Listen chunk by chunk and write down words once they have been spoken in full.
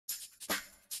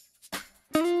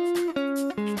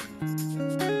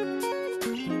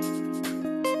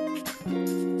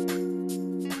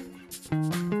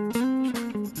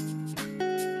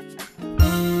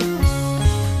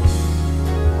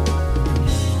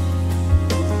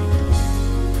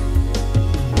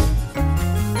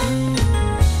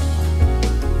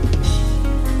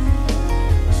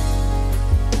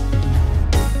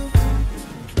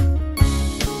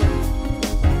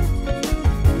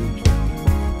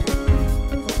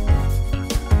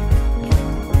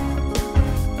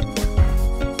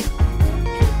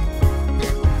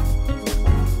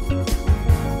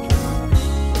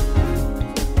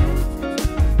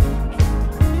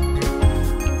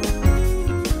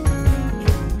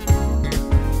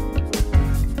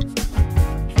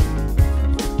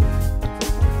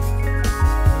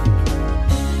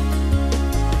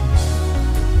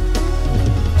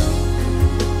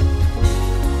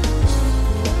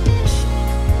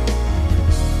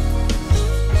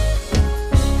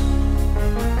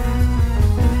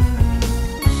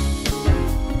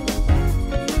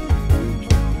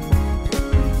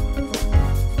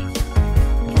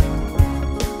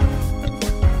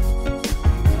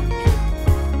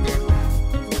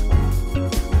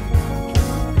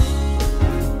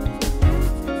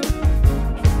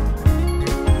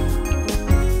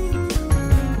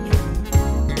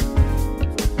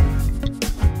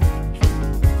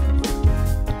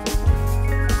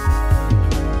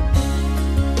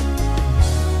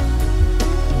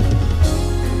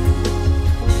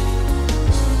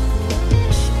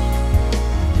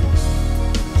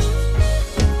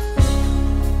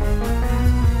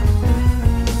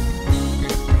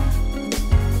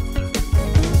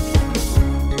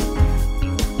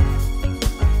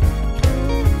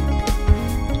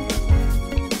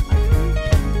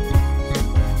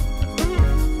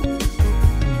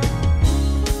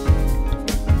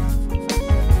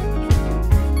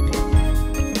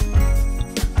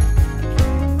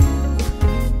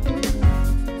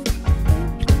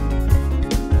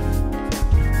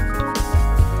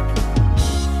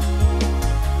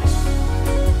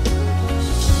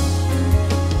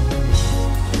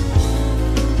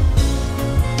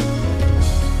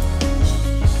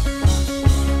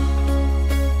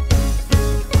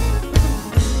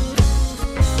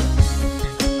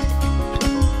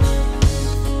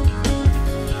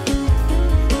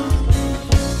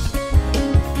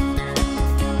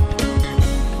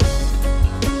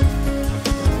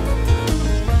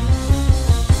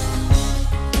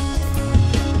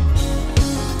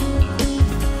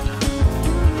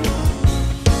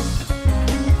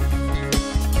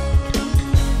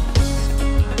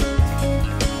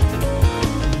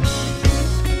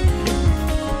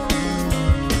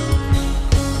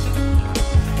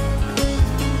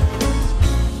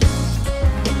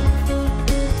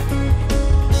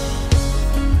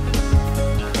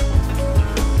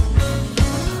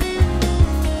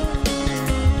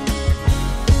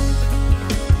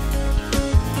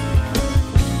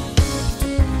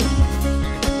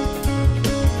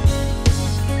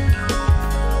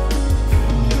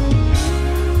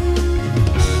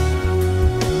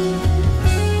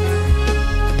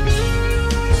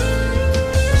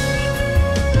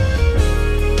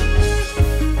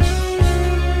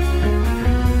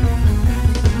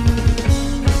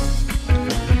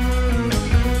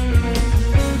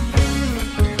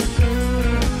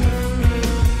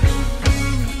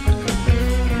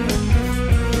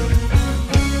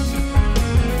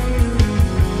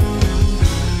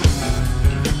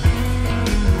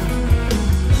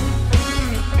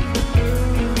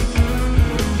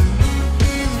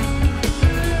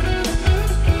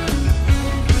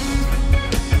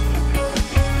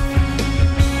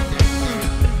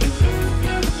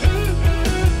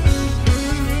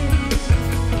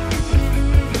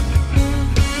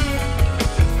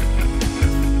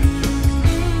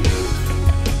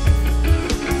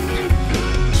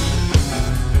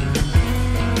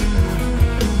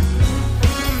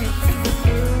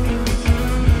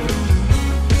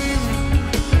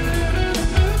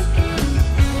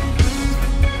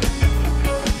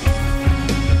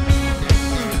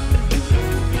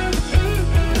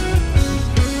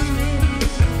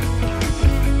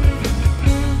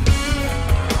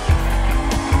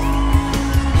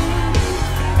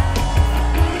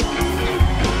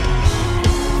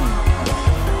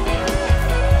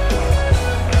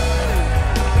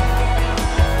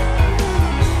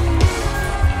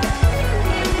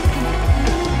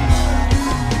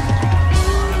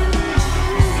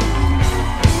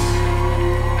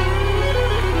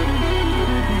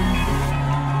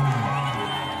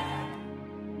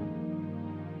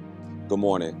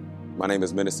morning. My name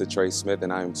is Minister Trey Smith,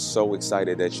 and I am so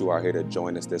excited that you are here to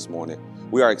join us this morning.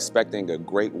 We are expecting a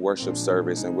great worship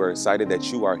service, and we're excited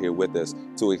that you are here with us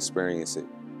to experience it.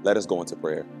 Let us go into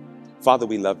prayer. Father,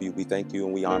 we love you, we thank you,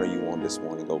 and we honor you on this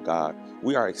morning, oh God.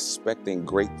 We are expecting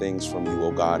great things from you,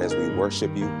 oh God, as we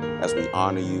worship you, as we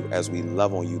honor you, as we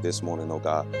love on you this morning, oh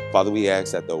God. Father, we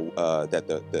ask that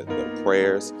the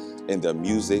prayers and the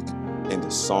music and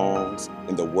the songs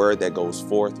and the word that goes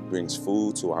forth brings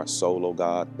food to our soul, oh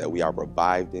God, that we are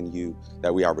revived in you,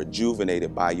 that we are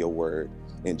rejuvenated by your word.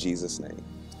 In Jesus' name,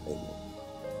 amen.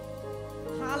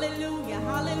 Hallelujah,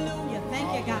 hallelujah.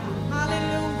 Thank you, God.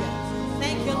 Hallelujah.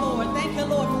 Thank you, Lord. Thank you,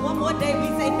 Lord. For one more day, we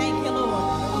say thank you,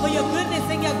 Lord. For your goodness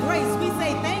and your grace, we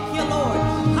say thank you, Lord.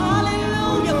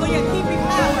 Hallelujah. For your keeping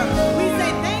power, we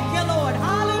say thank you, Lord.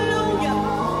 Hallelujah.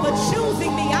 For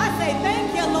choosing me, I say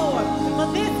thank you, Lord. For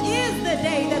this is the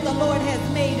day that the Lord has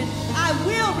made, and I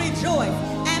will rejoice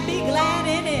and be glad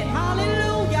in it.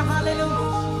 Hallelujah,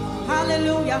 hallelujah.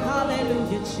 Hallelujah,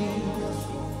 hallelujah, Jesus.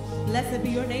 Blessed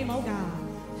be your name, oh God.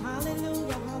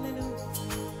 Hallelujah, hallelujah.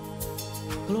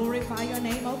 Glorify your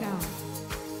name, oh God.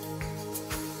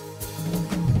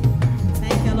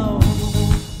 Thank you, Lord.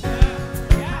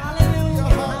 Hallelujah,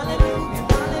 hallelujah,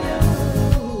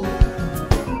 hallelujah.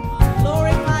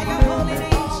 Glorify your holy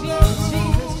name, Jesus,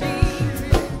 Jesus,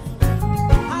 Jesus.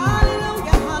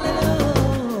 Hallelujah,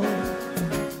 hallelujah.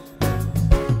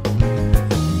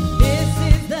 This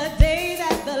is the day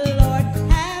that the Lord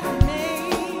has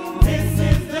made. This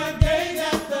is the day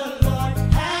that the Lord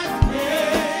has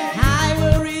made. I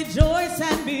will rejoice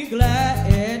and be glad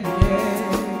in it.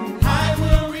 I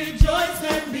will rejoice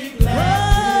and be glad.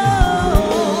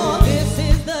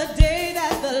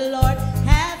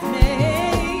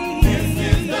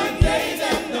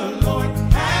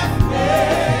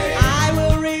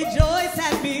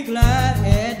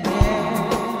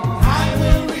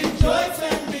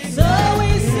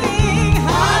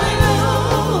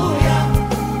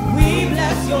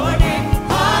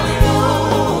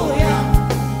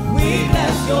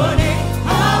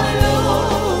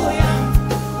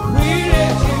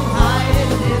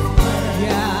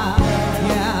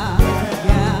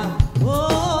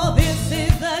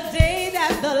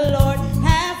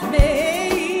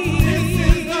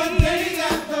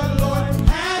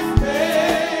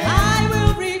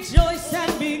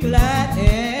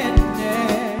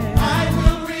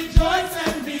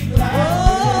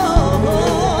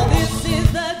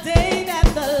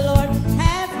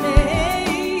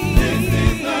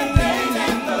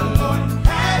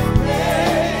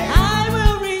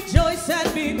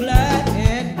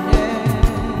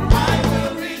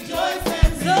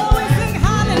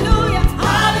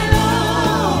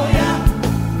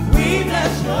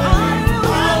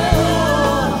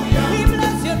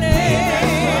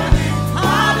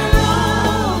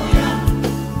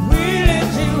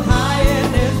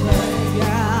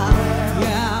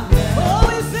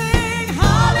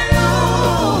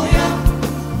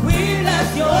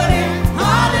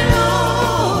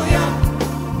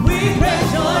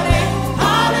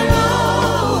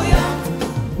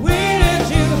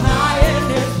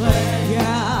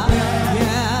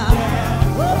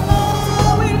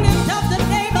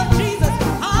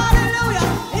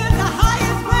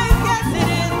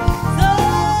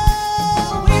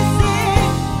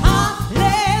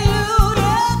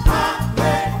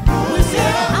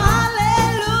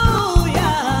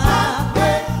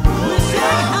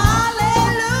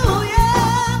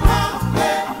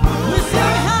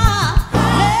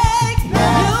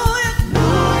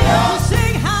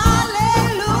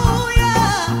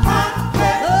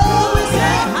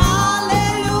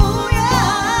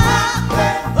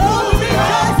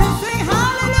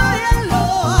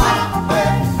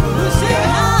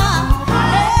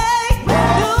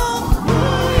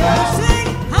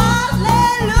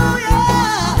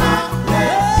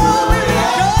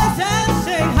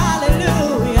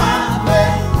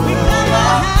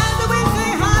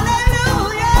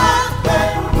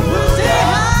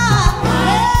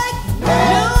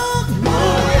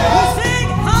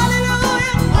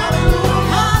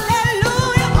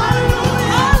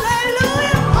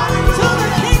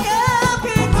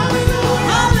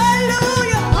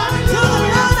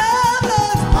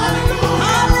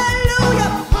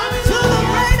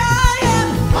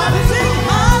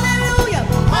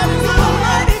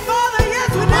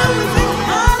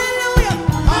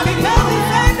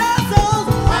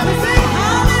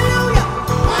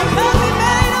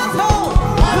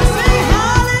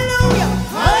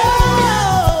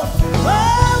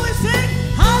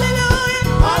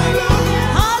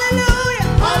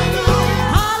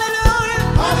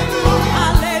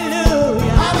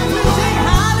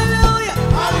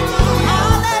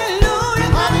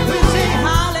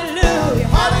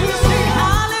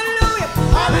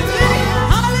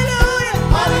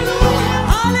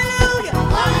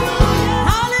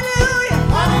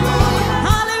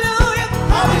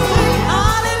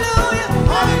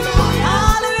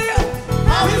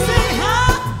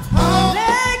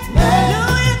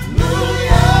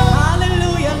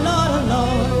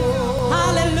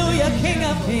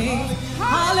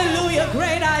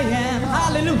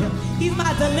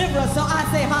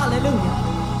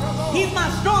 He's my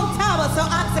strong tower, so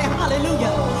I say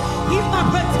hallelujah. He's my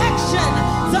protection,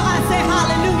 so I say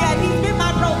hallelujah. And he's been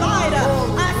my provider.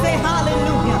 I say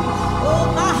hallelujah.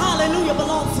 Oh, my hallelujah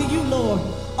belongs to you, Lord.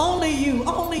 Only you,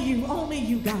 only you, only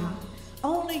you, God.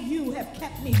 Only you have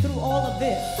kept me through all of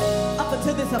this up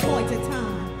until this appointed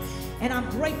time. And I'm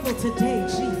grateful today,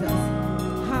 Jesus.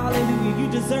 Hallelujah. You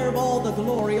deserve all the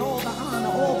glory, all the honor,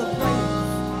 all the praise.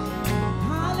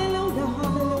 Hallelujah,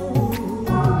 hallelujah.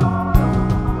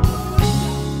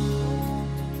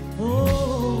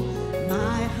 Oh,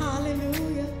 my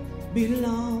hallelujah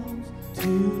belongs to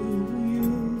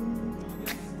you.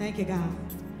 Thank you, God.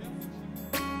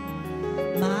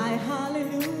 My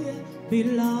hallelujah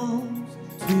belongs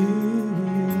to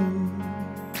you.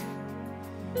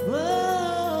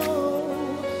 Oh,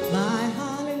 my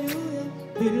hallelujah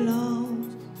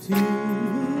belongs to you.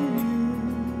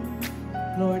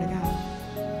 Glory to God.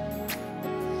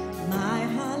 My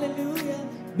hallelujah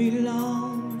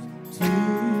belongs to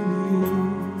you.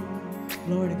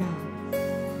 Glory to God.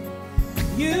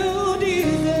 You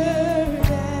deserve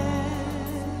it.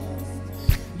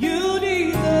 You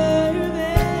deserve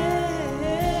it.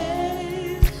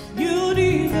 You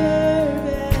deserve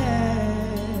it.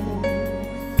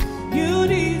 You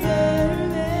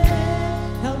deserve it.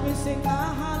 Help me sing my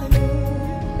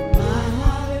hallelujah. My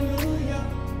hallelujah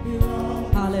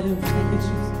belongs. Hallelujah. Thank you,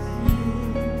 Jesus.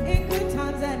 In good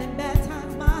times and in bad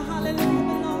times, my hallelujah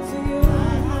belongs to you.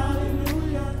 My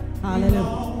hallelujah.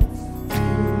 Hallelujah.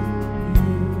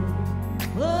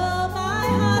 Oh, my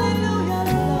hallelujah,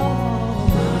 Lord.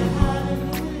 My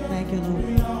hallelujah. Thank you,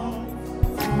 Lord.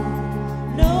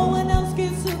 No one else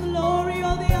gets the glory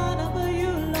or the honor but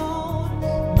you, Lord.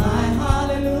 My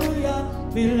hallelujah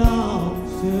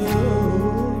belongs to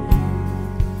you.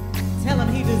 Tell him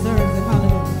he deserves it.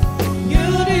 Hallelujah. You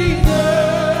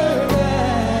deserve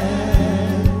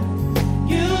it.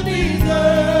 You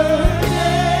deserve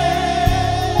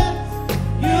it.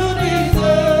 You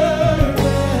deserve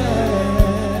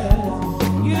it.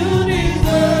 You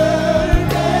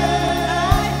deserve it.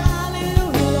 My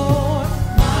hallelujah, Lord.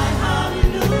 My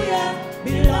hallelujah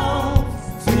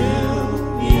belongs to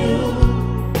you.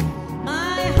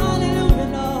 My hallelujah,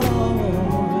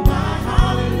 Lord. My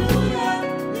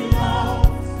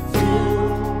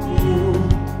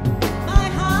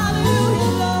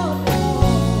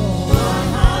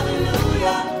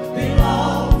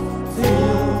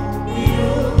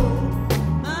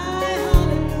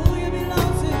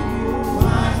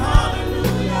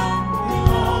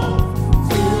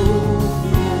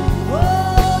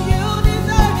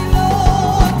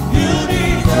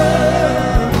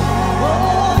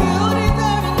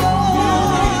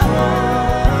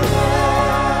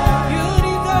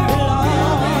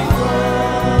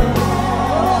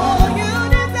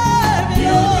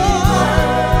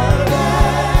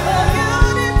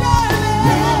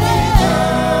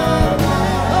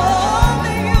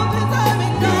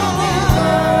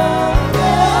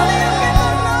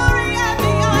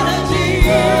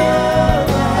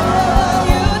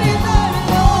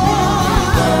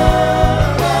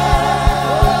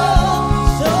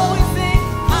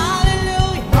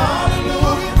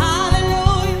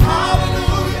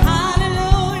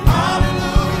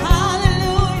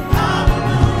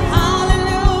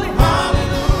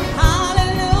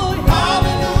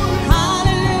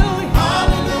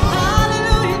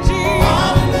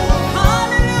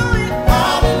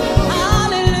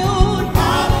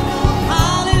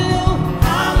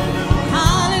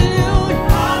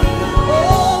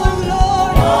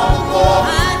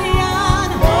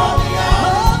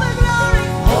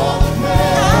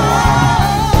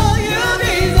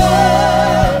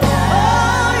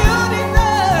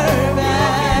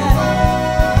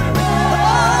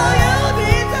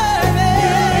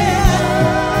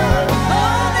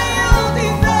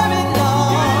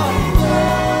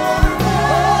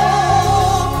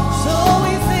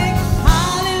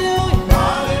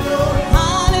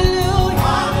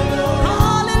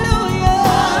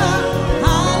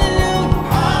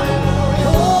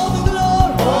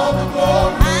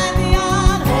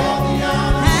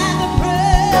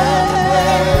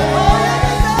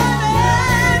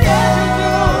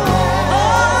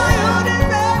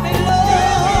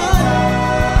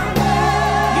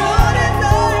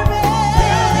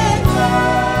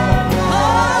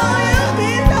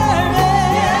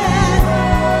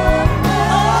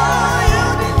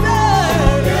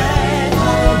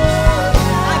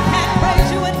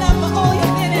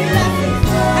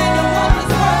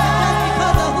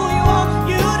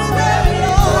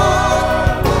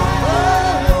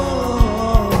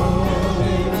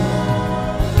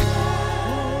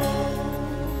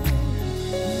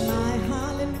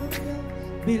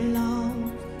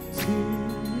belongs to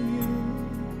you.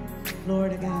 Glory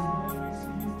to God.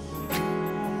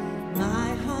 My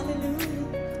hallelujah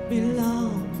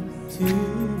belongs to you.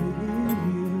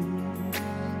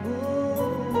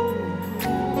 Oh,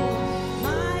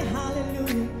 my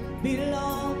hallelujah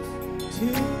belongs to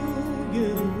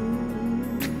you.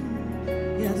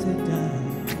 Yes, it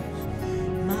does.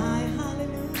 My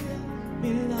hallelujah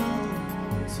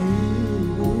belongs to you.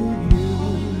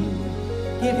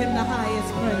 Give him the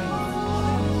highest praise.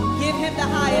 Give him the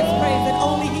highest praise that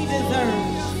only he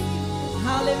deserves.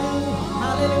 Hallelujah,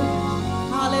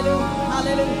 hallelujah, hallelujah,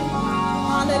 hallelujah,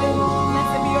 hallelujah.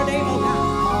 Blessed be your name, oh God.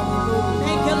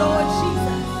 Thank you, Lord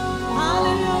Jesus.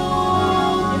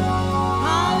 Hallelujah,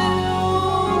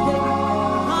 hallelujah,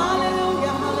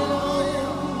 hallelujah, hallelujah.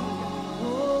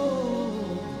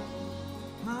 Oh,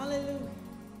 hallelujah.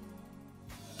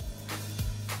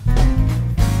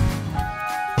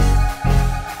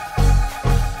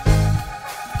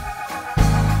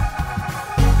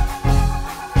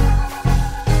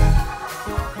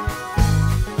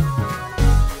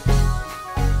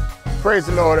 Praise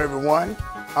the Lord, everyone.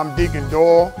 I'm Deacon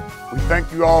Doyle. We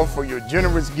thank you all for your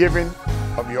generous giving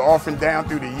of your offering down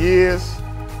through the years,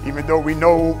 even though we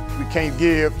know we can't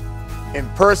give in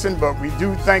person, but we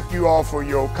do thank you all for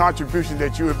your contribution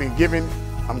that you have been giving.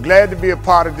 I'm glad to be a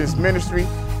part of this ministry,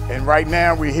 and right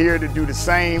now we're here to do the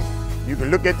same. You can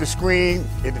look at the screen,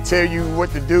 it'll tell you what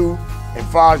to do as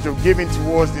far as your giving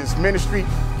towards this ministry,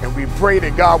 and we pray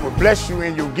that God will bless you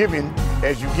in your giving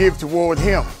as you give toward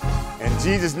Him. In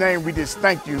Jesus' name, we just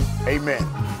thank you. Amen.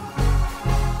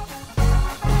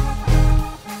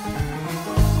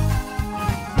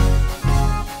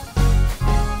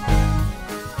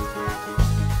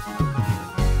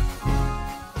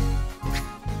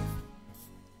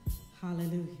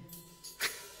 Hallelujah.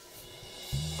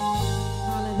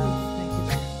 Hallelujah. Thank you,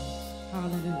 Jesus.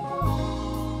 Hallelujah.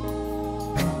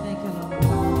 Thank you, Lord.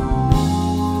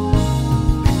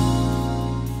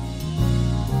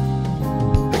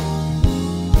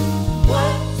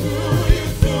 What do you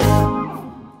do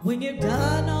When you've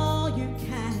done all you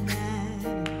can,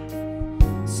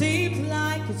 seems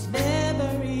like it's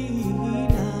never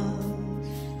enough.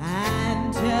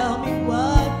 And tell me,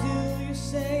 what do you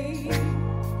say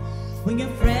when your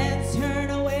friends turn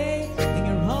away and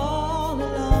you're all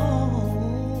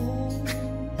alone?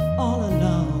 All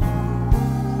alone.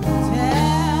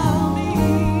 Tell me,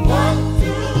 what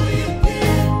do you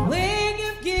give when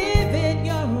you've given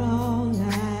your all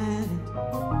and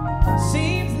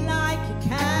seems like you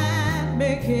can't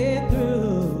make it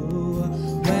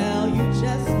through. Well, you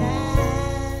just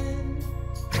stand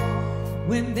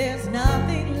when there's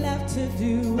nothing left to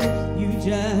do. You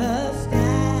just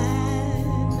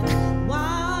stand.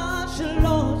 Watch the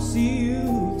Lord see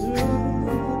you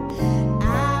through.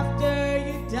 After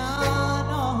you've done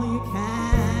all you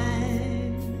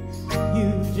can,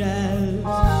 you just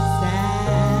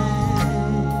stand.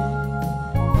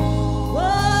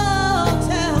 Whoa,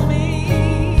 tell me,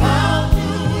 how do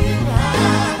you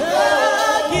hide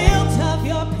the guilt of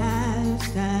your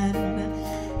past,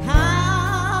 and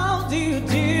how do you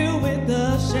deal with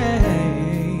the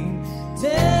shame?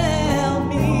 Tell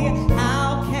me,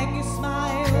 how can you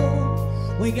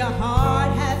smile when your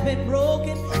heart has been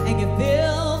broken and you're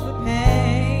filled with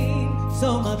pain,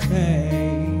 so much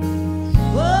pain?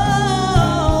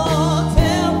 Whoa,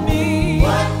 tell me,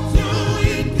 what do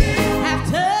you give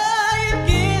after you've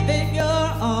given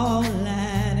your all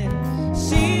and it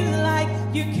seems like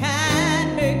you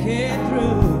can't make it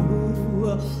through.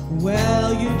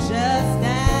 Well, you just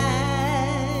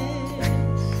stand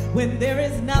when there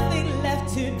is nothing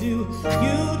left to do.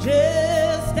 You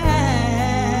just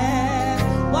stand.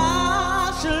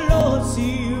 Watch the Lord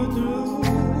see you through.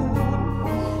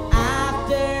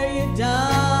 After you've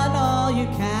done all you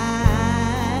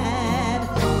can,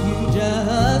 you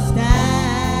just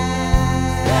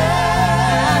stand.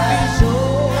 And be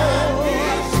sure,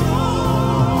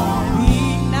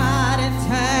 be not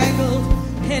entangled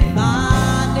in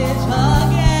bondage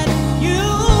again. You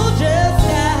just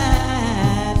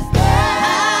stand.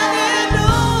 And you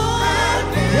know,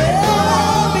 well,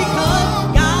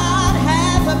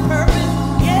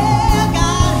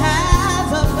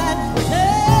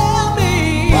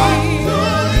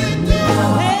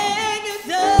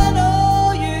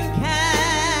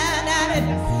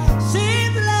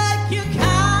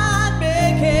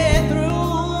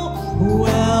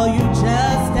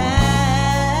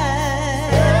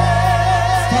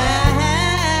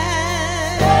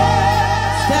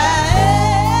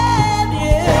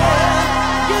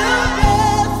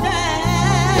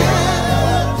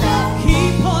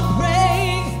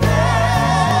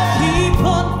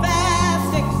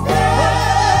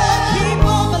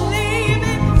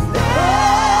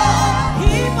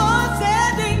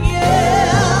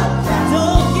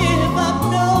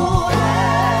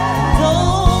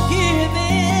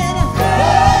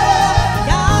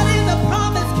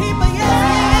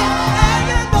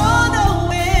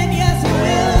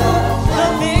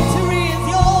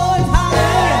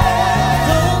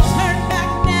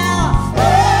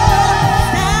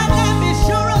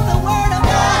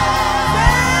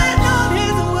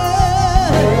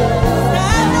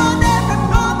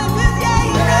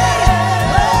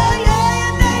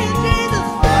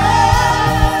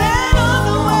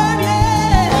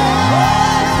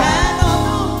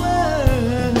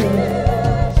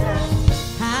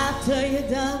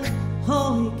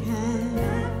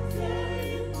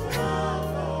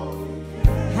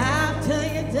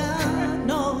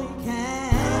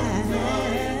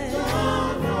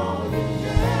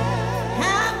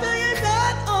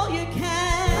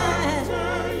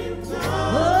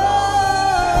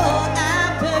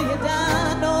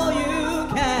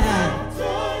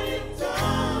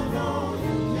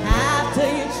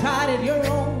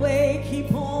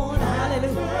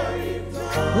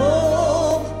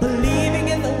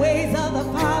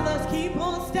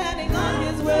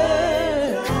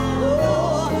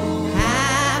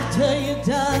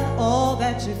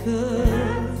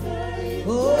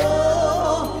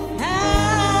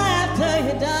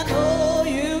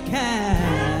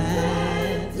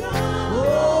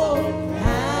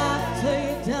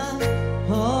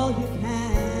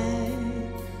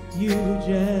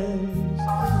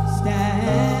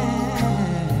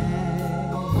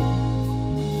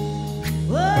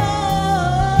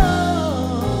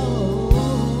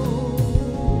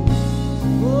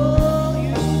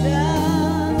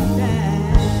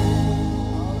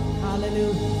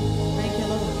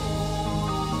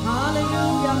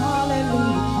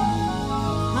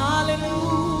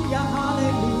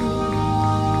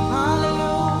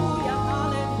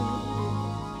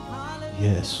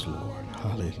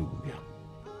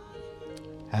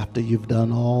 after you've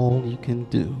done all you can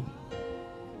do,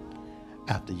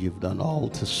 after you've done all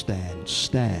to stand,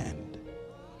 stand.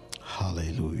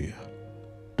 Hallelujah.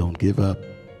 Don't give up.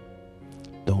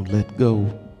 Don't let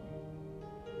go.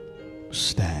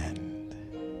 Stand.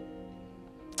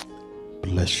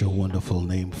 Bless your wonderful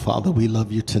name. Father, we love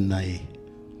you tonight.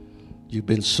 You've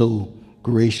been so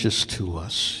gracious to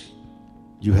us.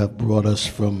 You have brought us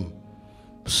from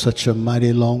such a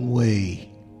mighty long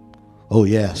way. Oh,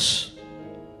 yes.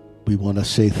 We want to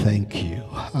say thank you.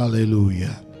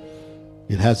 Hallelujah.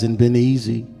 It hasn't been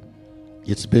easy.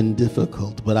 It's been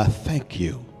difficult, but I thank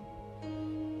you.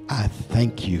 I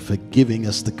thank you for giving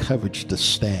us the courage to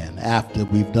stand after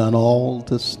we've done all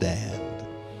to stand.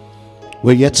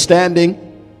 We're yet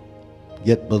standing,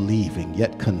 yet believing,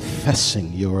 yet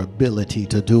confessing your ability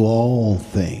to do all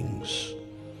things.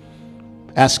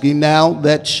 Asking now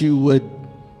that you would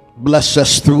bless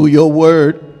us through your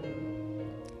word.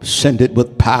 Send it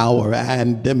with power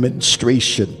and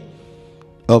demonstration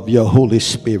of your Holy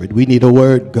Spirit. We need a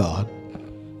word, God.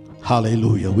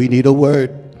 Hallelujah. We need a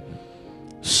word.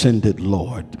 Send it,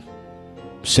 Lord.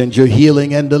 Send your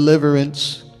healing and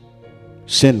deliverance.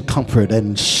 Send comfort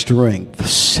and strength.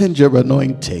 Send your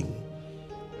anointing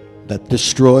that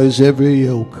destroys every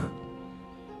yoke.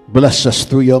 Bless us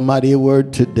through your mighty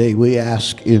word today, we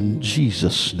ask in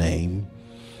Jesus' name.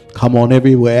 Come on,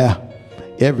 everywhere,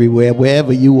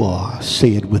 wherever you are,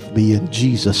 say it with me in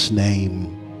Jesus'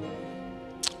 name.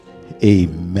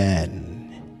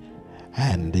 Amen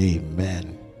and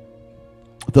amen.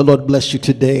 The Lord bless you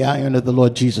today. I honor the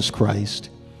Lord Jesus Christ,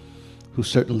 who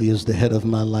certainly is the head of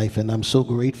my life, and I'm so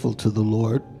grateful to the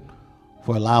Lord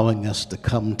for allowing us to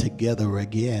come together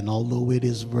again. Although it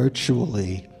is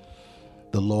virtually,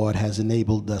 the Lord has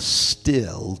enabled us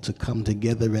still to come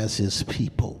together as his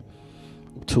people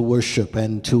to worship,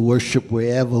 and to worship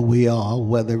wherever we are,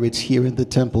 whether it's here in the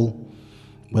temple,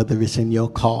 whether it's in your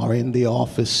car, in the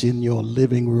office, in your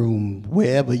living room,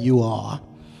 wherever you are.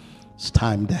 It's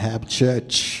time to have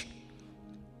church,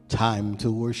 time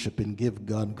to worship and give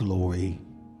God glory,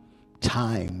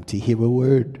 time to hear a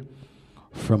word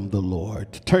from the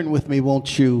Lord. Turn with me,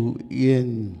 won't you,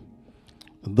 in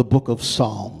the book of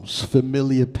Psalms,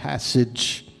 familiar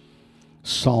passage,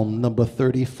 Psalm number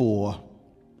 34.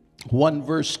 One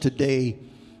verse today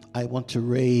I want to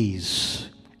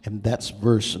raise, and that's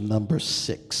verse number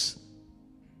 6.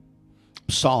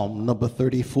 Psalm number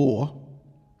 34,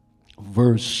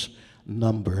 verse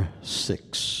number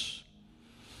 6.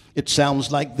 It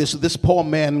sounds like this. This poor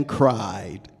man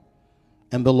cried,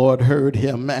 and the Lord heard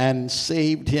him and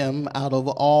saved him out of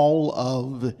all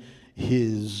of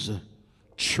his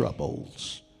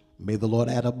troubles. May the Lord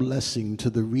add a blessing to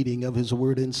the reading of his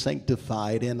word and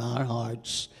sanctify it in our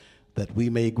hearts, that we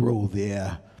may grow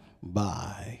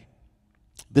thereby.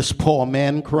 This poor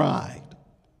man cried,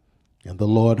 and the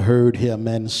Lord heard him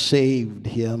and saved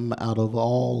him out of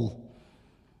all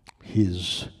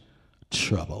his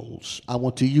troubles. I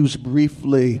want to use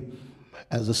briefly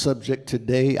as a subject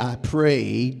today, I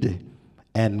prayed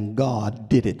and God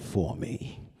did it for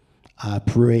me. I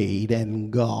prayed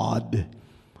and God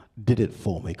did it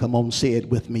for me. Come on, say it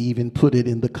with me. Even put it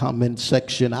in the comment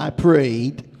section. I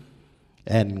prayed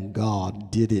and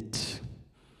God did it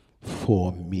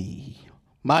for me.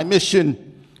 My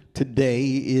mission today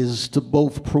is to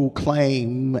both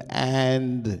proclaim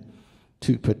and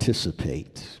to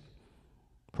participate.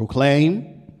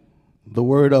 Proclaim the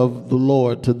word of the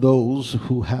Lord to those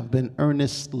who have been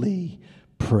earnestly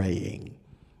praying.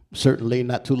 Certainly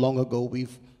not too long ago,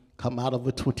 we've come out of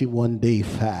a 21-day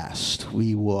fast.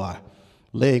 We were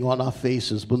laying on our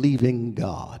faces, believing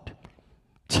God,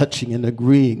 touching and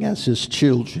agreeing as his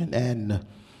children, and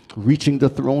reaching the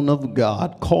throne of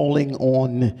God, calling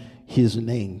on his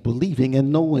name, believing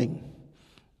and knowing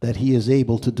that he is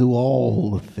able to do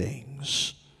all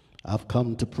things. I've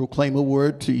come to proclaim a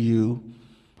word to you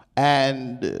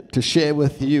and to share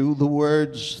with you the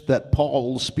words that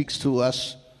Paul speaks to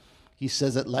us. He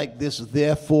says it like this: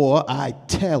 therefore I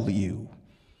tell you,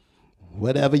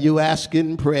 whatever you ask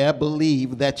in prayer,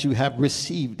 believe that you have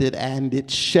received it and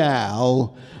it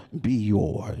shall be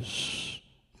yours.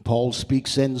 Paul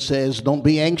speaks and says, don't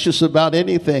be anxious about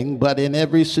anything, but in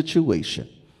every situation,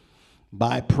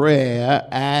 by prayer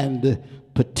and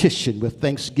petition with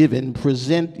thanksgiving,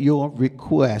 present your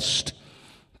request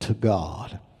to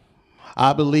God.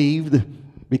 I believed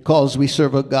because we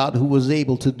serve a God who was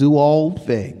able to do all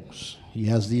things. He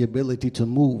has the ability to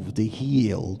move, to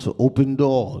heal, to open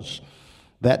doors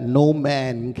that no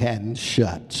man can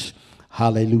shut.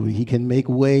 Hallelujah. He can make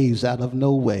ways out of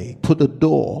no way, put a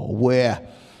door where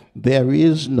there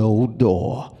is no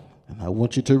door. And I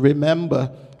want you to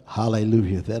remember,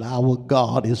 Hallelujah. That our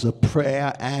God is a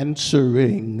prayer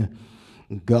answering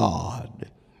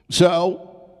God.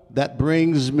 So that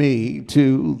brings me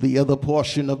to the other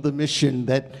portion of the mission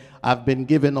that I've been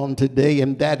given on today,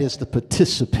 and that is to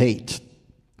participate.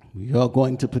 We are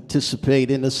going to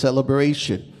participate in a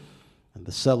celebration. And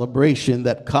the celebration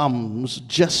that comes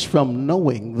just from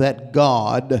knowing that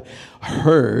God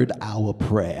heard our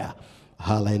prayer.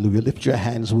 Hallelujah. Lift your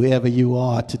hands wherever you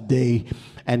are today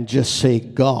and just say,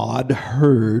 God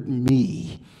heard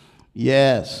me.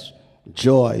 Yes,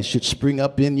 joy should spring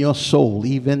up in your soul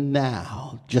even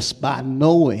now, just by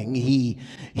knowing he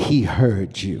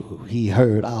heard you. He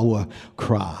heard our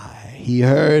cry. He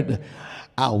heard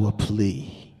our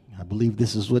plea. I believe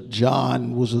this is what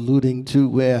John was alluding to,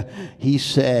 where he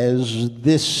says,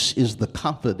 this is the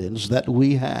confidence that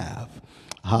we have.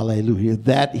 Hallelujah,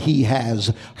 that he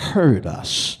has heard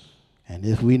us. And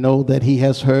if we know that he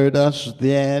has heard us,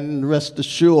 then rest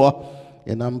assured,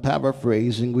 and I'm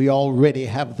paraphrasing, we already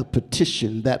have the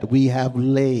petition that we have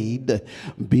laid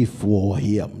before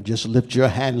him. Just lift your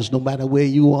hands no matter where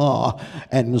you are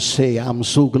and say, I'm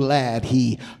so glad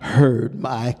he heard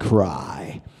my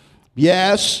cry.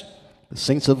 Yes, the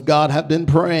saints of God have been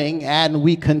praying, and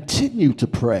we continue to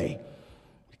pray.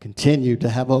 We continue to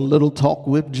have a little talk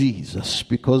with Jesus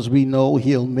because we know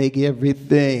he'll make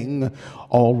everything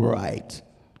all right.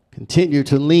 Continue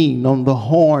to lean on the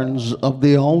horns of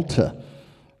the altar,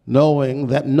 knowing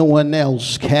that no one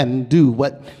else can do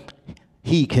what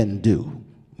he can do.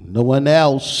 No one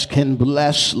else can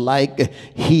bless like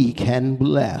he can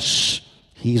bless.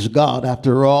 He's God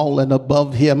after all, and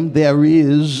above him there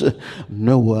is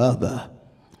no other.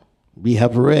 We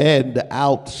have read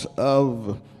out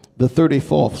of the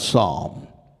 34th Psalm.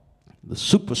 The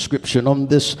superscription on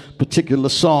this particular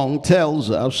song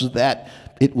tells us that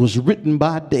it was written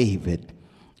by David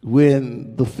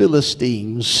when the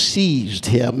Philistines seized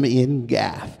him in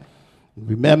Gath.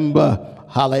 Remember,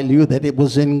 hallelujah, that it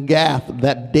was in Gath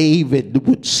that David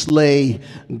would slay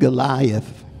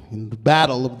Goliath in the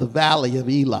battle of the valley of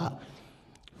Elah.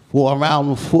 For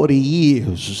around 40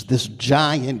 years, this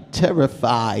giant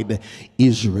terrified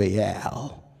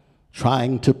Israel,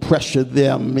 trying to pressure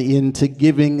them into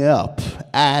giving up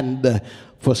and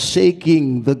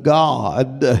forsaking the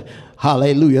God,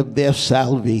 hallelujah, of their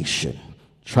salvation,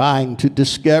 trying to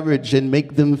discourage and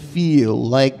make them feel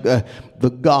like the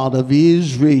God of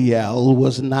Israel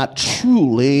was not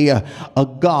truly a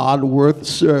God worth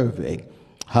serving.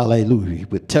 Hallelujah. He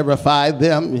would terrify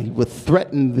them, he would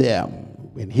threaten them.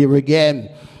 And here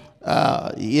again,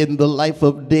 in the life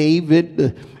of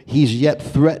David, he's yet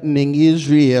threatening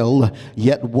Israel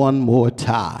yet one more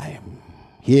time.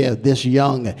 Here, this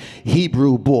young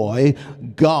Hebrew boy,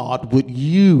 God would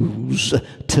use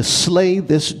to slay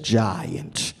this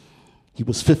giant. He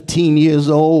was 15 years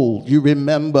old. You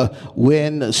remember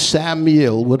when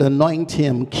Samuel would anoint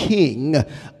him king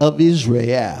of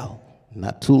Israel.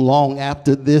 Not too long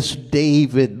after this,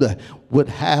 David would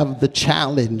have the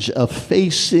challenge of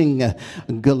facing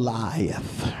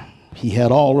Goliath. He had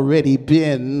already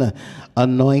been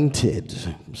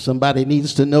anointed. Somebody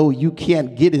needs to know you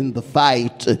can't get in the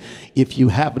fight if you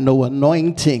have no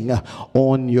anointing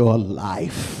on your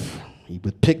life. He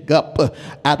would pick up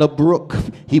at a brook,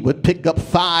 he would pick up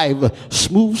 5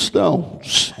 smooth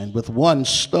stones, and with one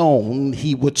stone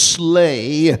he would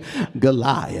slay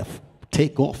Goliath.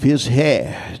 Take off his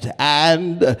head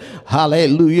and,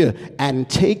 hallelujah, and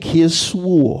take his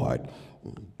sword.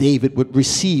 David would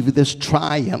receive this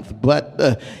triumph,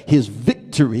 but his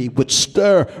victory would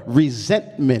stir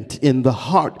resentment in the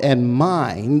heart and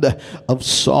mind of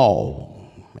Saul.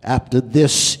 After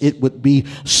this, it would be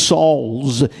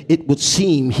Saul's, it would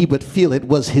seem he would feel it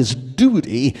was his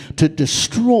duty to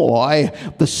destroy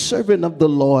the servant of the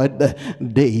Lord,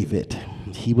 David.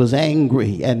 He was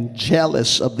angry and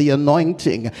jealous of the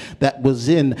anointing that was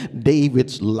in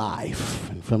David's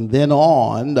life. And from then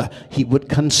on, he would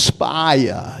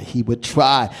conspire. He would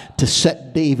try to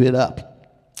set David up.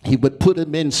 He would put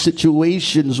him in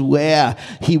situations where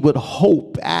he would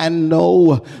hope and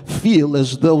feel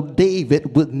as though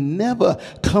David would never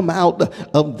come out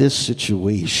of this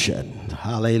situation.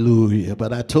 Hallelujah.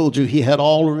 But I told you he had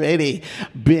already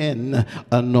been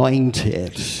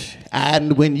anointed.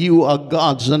 And when you are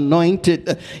God's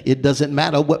anointed, it doesn't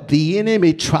matter what the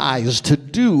enemy tries to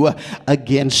do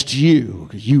against you.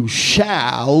 You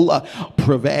shall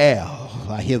prevail.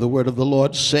 I hear the word of the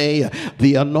Lord say,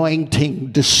 the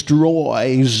anointing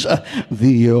destroys the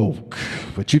yoke.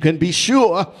 But you can be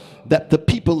sure that the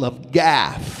people of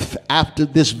Gath after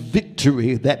this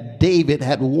victory that David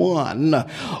had won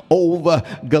over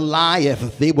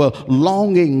Goliath, they were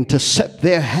longing to set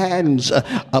their hands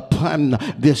upon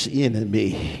this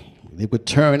enemy. It would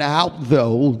turn out,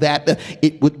 though, that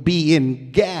it would be in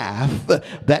Gath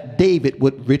that David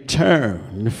would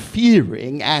return,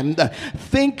 fearing and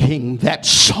thinking that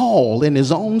Saul in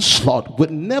his onslaught would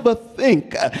never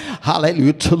think,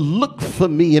 hallelujah, to look for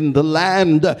me in the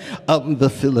land of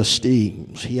the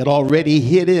Philistines. He had already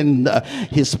hidden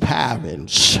his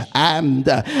parents, and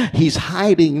he's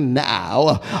hiding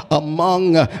now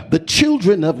among the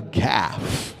children of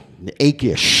Gath,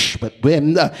 Achish. But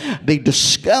when they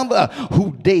discover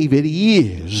who David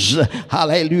is,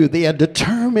 hallelujah, they are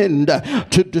determined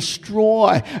to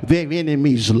destroy their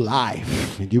enemy's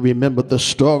life. And you remember the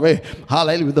story?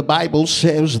 Hallelujah. The Bible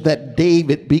says that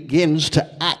David begins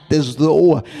to act as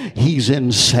though he's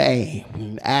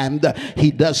insane. And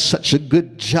he does such a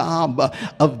good job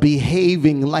of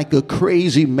behaving like a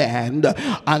crazy man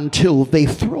until they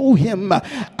throw him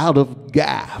out of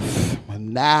Gath.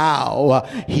 Now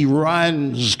he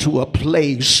runs to a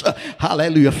place,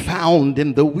 hallelujah, found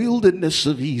in the wilderness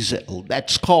of Israel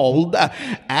that's called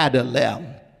Adullam.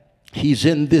 He's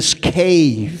in this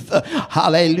cave,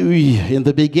 hallelujah. In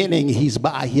the beginning, he's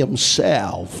by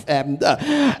himself. And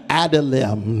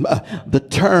Adullam, the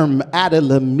term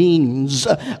Adullam means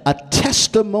a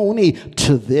testimony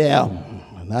to them.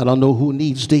 I don't know who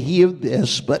needs to hear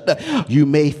this, but you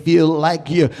may feel like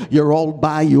you're all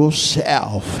by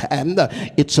yourself, and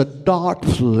it's a dark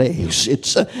place.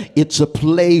 It's a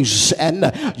place,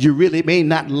 and you really may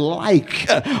not like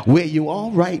where you are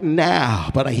right now.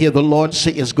 But I hear the Lord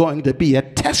say it's going to be a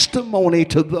testimony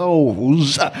to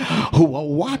those who are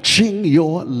watching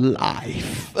your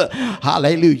life.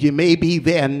 Hallelujah. You may be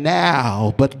there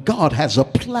now, but God has a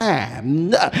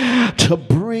plan to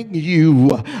bring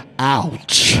you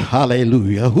out.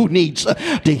 Hallelujah. Who needs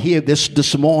to hear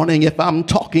this morning? If I'm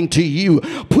talking to you,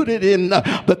 put it in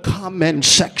the comment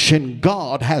section.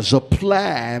 God has a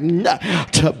plan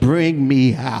to bring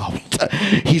me out.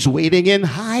 He's waiting in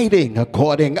hiding,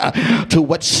 according to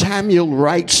what Samuel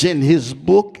writes in his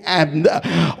book. And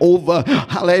over,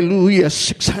 hallelujah,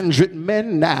 600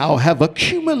 men now have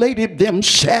accumulated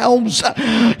themselves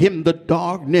in the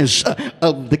darkness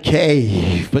of the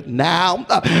cave. But now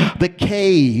the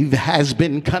cave has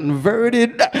been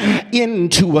converted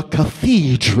into a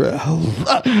cathedral.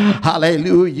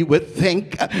 Hallelujah. You would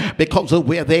think because of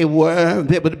where they were,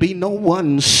 there would be no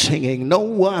one singing, no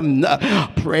one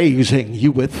praising.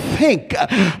 You would think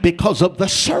because of the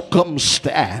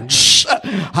circumstance,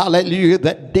 hallelujah,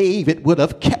 that David would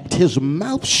have kept his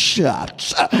mouth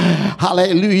shut.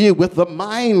 Hallelujah. With the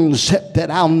mindset that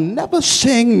I'll never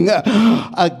sing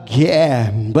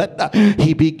again. But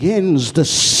he begins to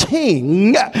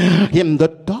sing in the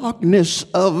darkness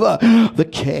of the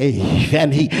cave,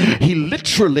 and he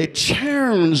literally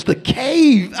turns the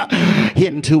cave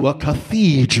into a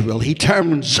cathedral. He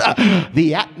turns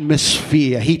the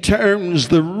atmosphere, he turns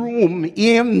the room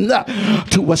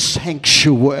into a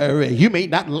sanctuary. You may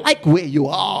not like where you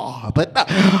are, but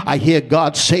I hear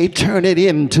God say turn it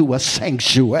into a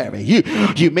sanctuary.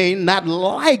 You may not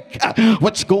like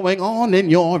what's going on in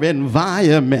your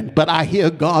environment, but I hear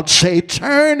God say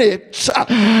turn it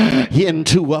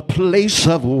into a place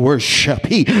of worship.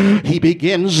 He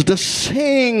begins to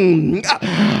sing,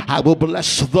 I will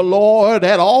bless the Lord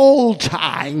at all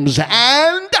times,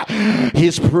 and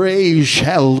his praise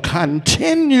shall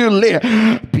continually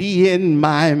be in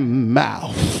my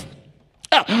mouth.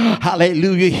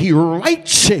 Hallelujah. He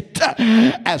writes it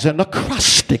as an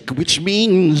acrostic, which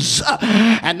means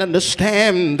and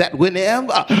understand that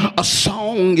whenever a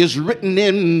song is written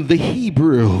in the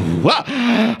Hebrew,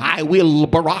 I will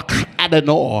Barak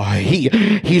Adonai.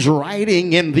 He's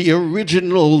writing in the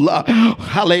original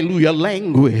hallelujah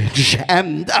language,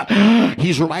 and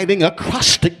he's writing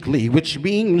acrostically, which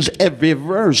means every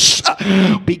verse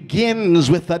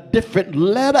begins with a different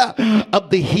letter of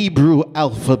the Hebrew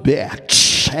alphabet.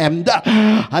 And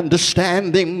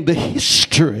understanding the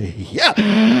history,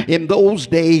 in those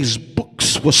days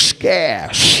books were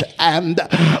scarce, and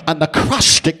an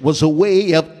acrostic was a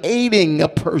way of aiding a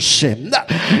person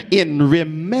in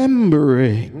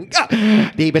remembering.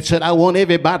 David said, I want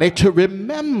everybody to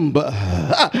remember.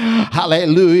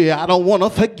 Hallelujah. I don't want to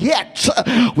forget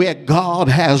where God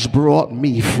has brought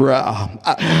me from.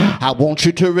 I want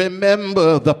you to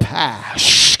remember the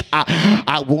past.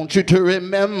 I want you to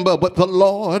remember what the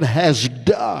Lord has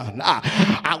done.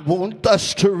 I want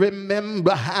us to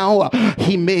remember how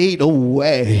he made a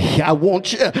way. I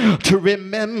want you to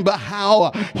remember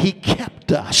how he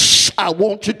kept us. I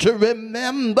want you to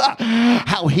remember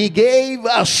how he gave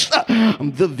us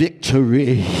the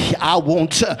victory. I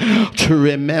want to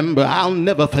remember. I'll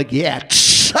never forget.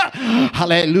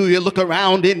 Hallelujah. Look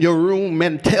around in your room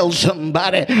and tell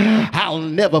somebody, I'll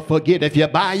never forget. If you're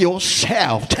by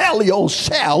yourself, tell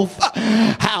yourself,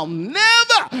 I'll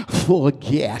never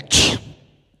forget.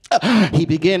 He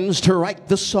begins to write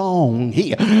the song.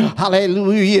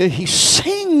 Hallelujah, he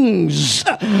sings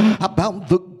about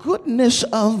the goodness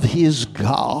of his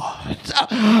God.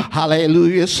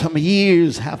 Hallelujah, some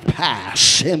years have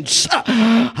passed since,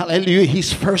 hallelujah,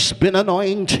 he's first been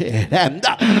anointed. And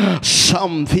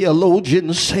some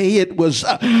theologians say it was,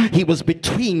 he was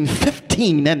between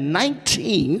 15 and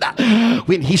 19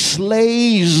 when he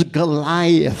slays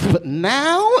Goliath. But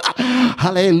now,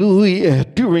 hallelujah,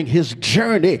 during his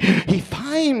journey, he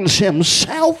finds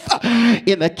himself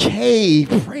in a cave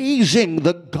praising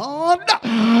the God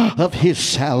of his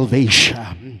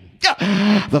salvation.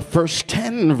 The first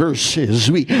 10 verses,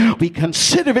 we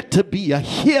consider it to be a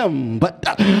hymn, but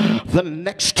the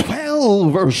next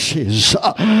 12 verses,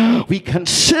 we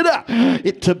consider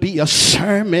it to be a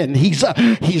sermon.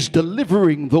 He's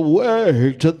delivering the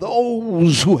word to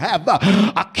those who have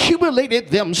accumulated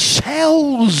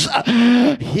themselves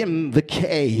in the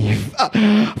cave.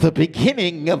 The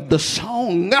beginning of the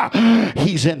song,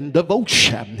 he's in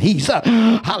devotion. He's,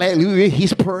 hallelujah,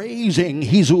 he's praising,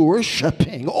 he's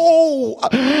worshiping. Oh,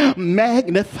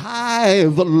 magnify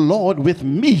the Lord with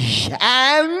me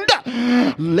and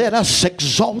let us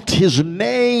exalt his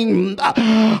name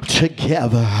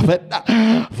together. But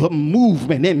the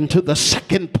movement into the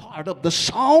second part of the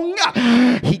song,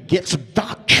 he gets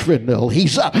doctrinal.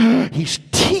 He's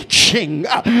teaching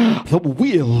the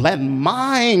will and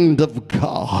mind of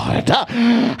God,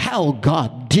 how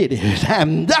God did it.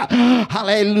 And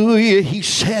hallelujah, he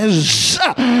says,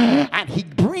 and he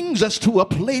brings us to a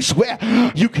place where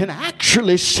you can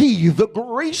actually see the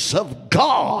grace of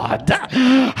God.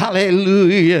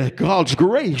 Hallelujah, God's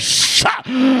grace.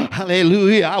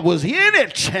 Hallelujah, I was in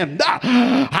it and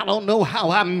I don't know how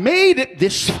I made it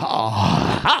this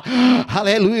far.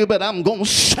 Hallelujah, but I'm going to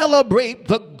celebrate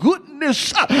the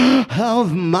goodness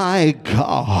of my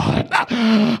God.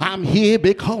 I'm here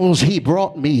because he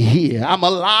brought me here. I'm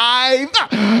alive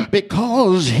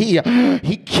because he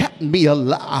kept me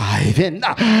alive.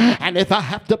 And if I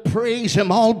have to praise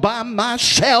him all by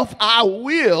myself, I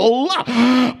will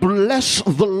bless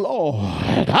the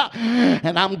Lord.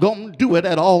 And I'm going to do it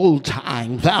at all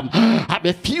times. I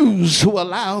refuse to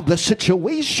allow the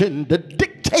situation to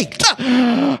dictate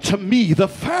to me the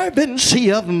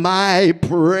fervency of my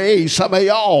praise. Some of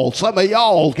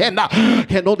y'all can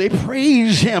only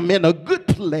praise him in a good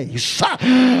place.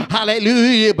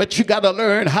 Hallelujah. But you got to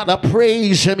learn how to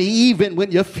praise him even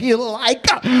when you feel like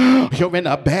you're in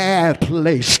a bad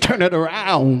place. Turn it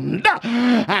around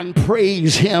and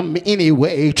praise him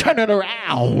anyway. Turn it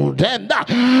around. And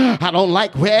I don't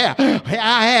like where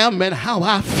I am and how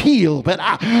I feel, but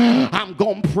I'm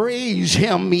going to praise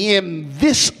him in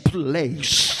this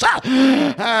place.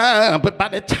 But by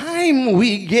the time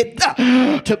we get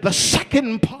to the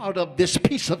second part of this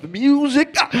piece of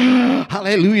music,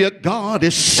 hallelujah, God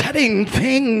is setting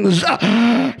things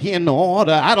in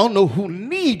order. I don't know who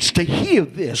needs to hear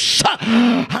this.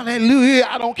 Hallelujah,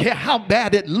 I don't care how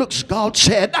bad it looks. God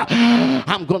said,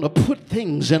 I'm going to put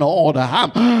things in order.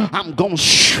 I'm going to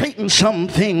straighten some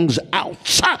things out.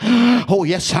 Oh,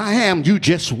 yes, I am. You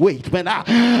just wait. But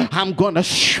I'm going to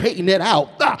straighten it out.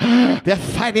 They're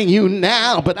fighting you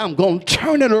now, but I'm going to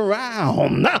turn it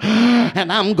around.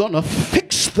 And I'm going to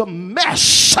fix the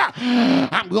mess.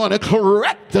 I'm going to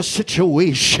correct the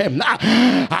situation.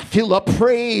 I feel a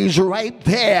praise right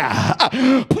there.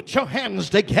 Put your hands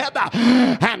together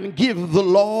and give the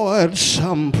Lord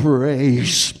some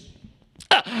praise.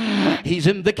 He's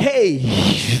in the cave.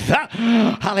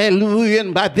 Hallelujah.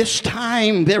 And by this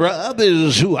time, there are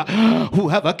others who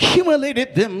have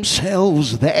accumulated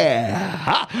themselves there.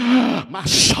 My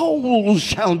soul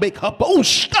shall make a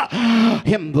boast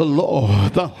in the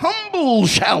Lord. The humble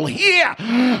shall hear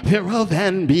thereof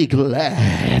and be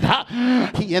glad.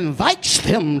 He invites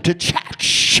them to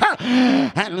church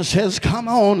and says, come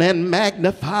on and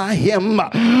magnify him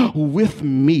with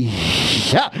me.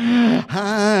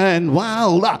 And while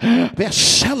they're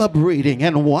celebrating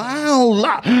and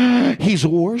while he's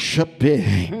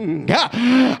worshiping,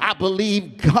 I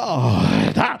believe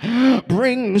God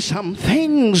brings some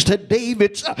things to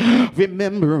David's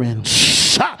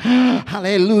remembrance.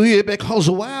 Hallelujah, because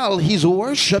while he's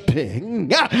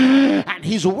worshiping, and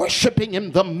he's worshiping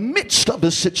in the midst of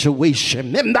a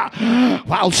situation, and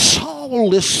while Saul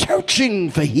Saul is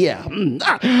searching for him.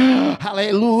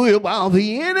 Hallelujah. While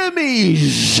the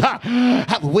enemies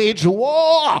have waged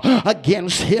war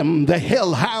against him, the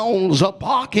hellhounds are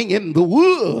barking in the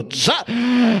woods,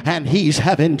 and he's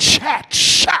having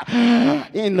chats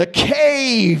in the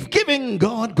cave, giving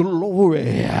God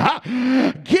glory,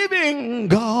 giving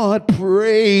God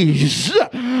praise.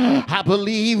 I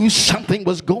believe something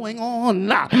was going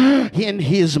on in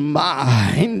his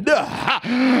mind.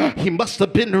 He must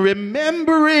have been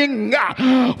remembering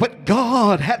what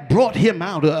God had brought him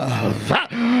out of,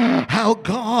 how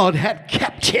God had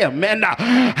kept him, and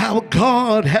how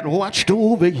God had watched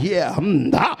over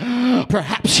him.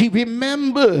 Perhaps he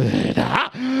remembered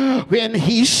when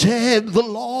he said, "The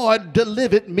Lord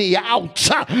delivered me out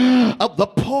of the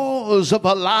paws of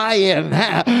a lion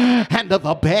and of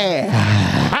a bear,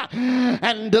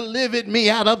 and delivered me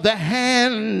out of the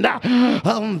hand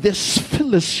of this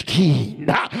Philistine."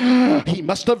 He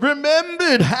must have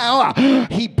remembered how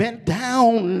he bent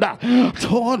down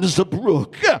towards the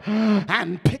brook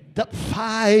and picked up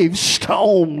 5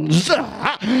 stones.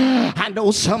 I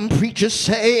know some preachers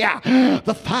say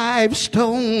the 5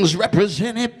 stones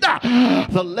represented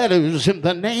the letters in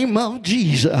the name of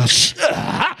Jesus,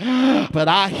 but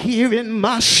I hear in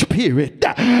my spirit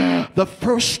the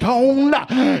first stone,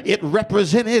 it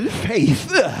represented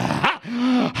faith.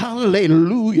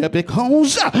 Hallelujah.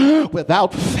 Because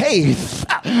without faith,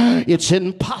 it's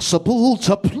impossible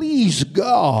to please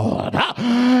God.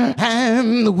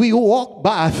 And we walk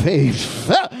by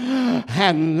faith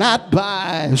and not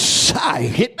by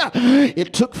sight.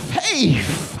 It took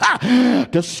faith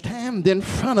to stand in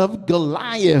front of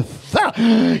Goliath.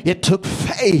 It took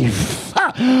faith.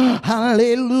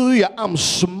 Hallelujah. I'm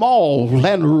small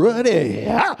and ruddy,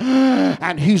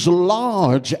 and he's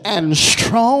large and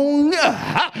strong,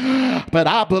 but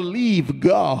I believe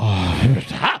God.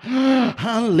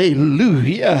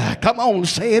 Hallelujah. Come on,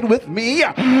 say it with me.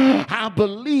 I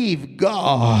believe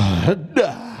God.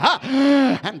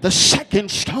 And the second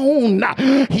stone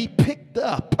he picked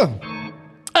up,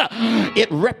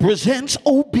 it represents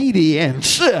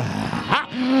obedience.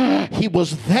 He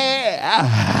was there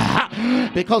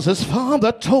because his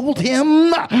father told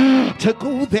him to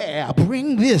go there,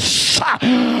 bring this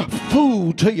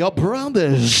food to your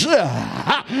brothers.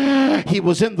 He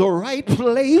was in the right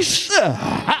place,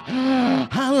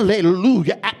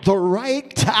 hallelujah, at the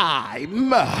right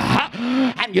time.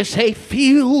 And you say,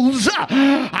 "Fields,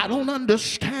 I don't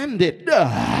understand it."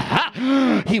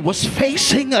 He was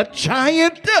facing a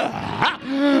giant.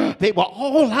 They were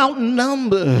all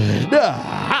outnumbered.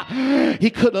 He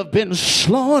could have been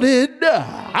slaughtered,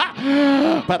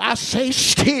 but I say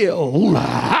still,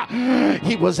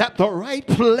 he was at the right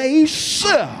place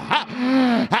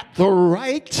at the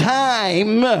right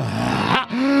time.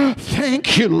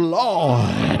 Thank you,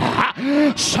 Lord.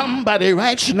 Somebody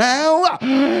right now,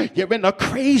 you're in a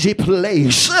crazy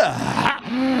place.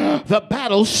 The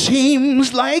battle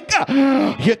seems like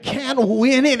you can't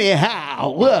win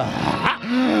anyhow,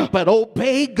 but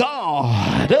obey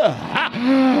God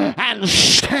and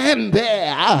stand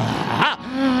there.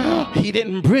 He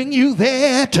didn't bring you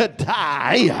there to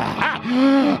die.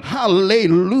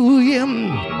 Hallelujah.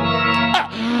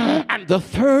 And the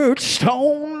third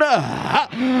stone,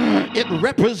 it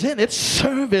represented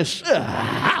service.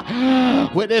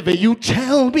 Whatever you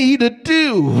tell me to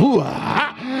do,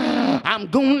 I'm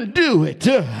going to do it.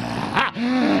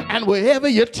 And wherever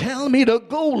you tell me to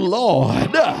go,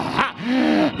 Lord,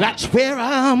 that's where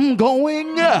I'm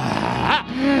going.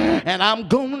 And I'm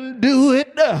going to do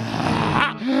it.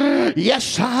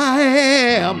 Yes, I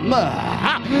am.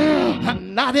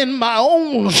 Not in my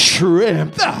own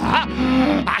strength.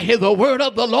 I hear the word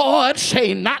of the Lord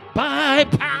say, "Not by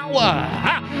power,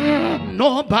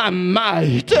 nor by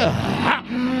might,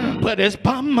 but it's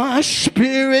by my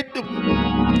spirit,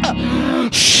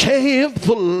 saith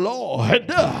the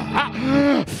Lord."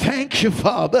 Thank you,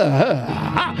 Father.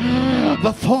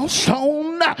 The fourth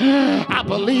stone, I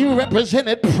believe,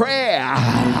 represented prayer.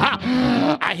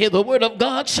 I hear the word of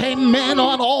God say, "Men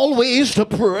ought always to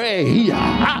pray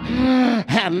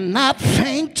and not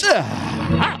faint."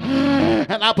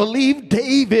 And I believe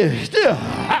David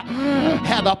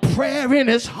had a prayer in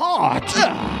his heart,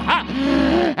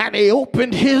 and he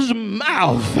opened his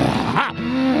mouth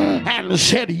and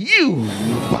said, "You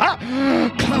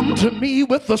come to me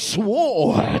with the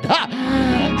sword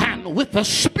and with the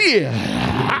spear,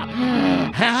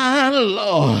 and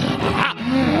Lord,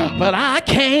 but I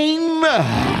came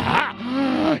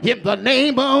in the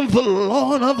name of the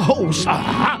Lord of hosts."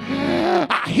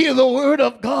 I hear the word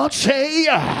of God say,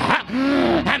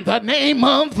 "And the name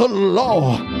of the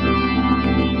Lord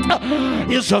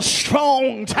is a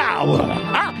strong tower.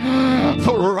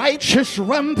 The righteous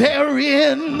run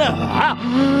therein,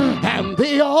 and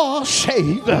they are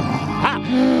saved.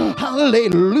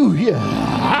 Hallelujah.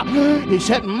 He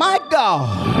said, my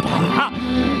God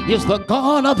is the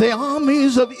God of the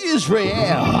armies of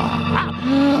Israel.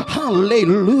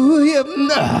 Hallelujah.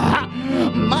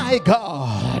 My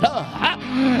God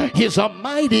is a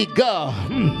mighty God.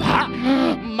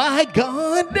 My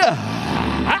God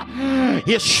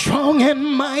is strong and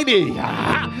mighty.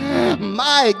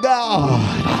 My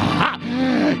God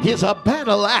is a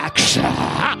battle axe.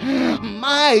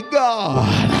 My God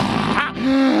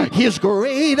is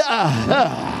greater.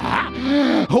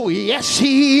 Oh, yes,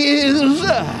 he is.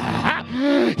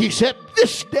 He said,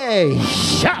 this day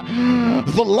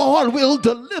the Lord will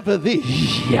deliver thee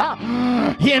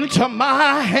into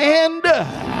my hand,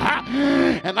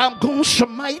 and I'm going to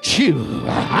smite you.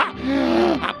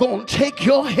 I'm going to take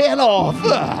your head off.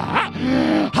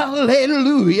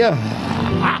 Hallelujah.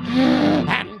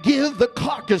 And give the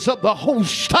carcass of the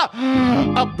host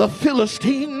of the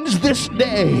Philistines this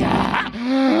day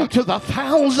to the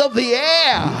fowls of the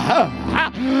air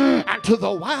and to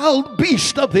the wild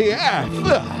beast of the earth,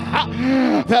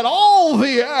 that all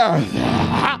the earth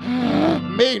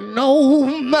may know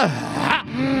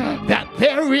that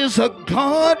there is a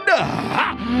God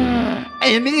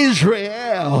in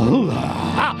Israel.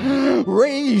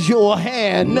 Raise your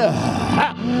hand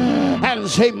and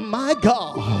say, my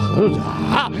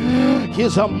God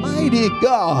is a mighty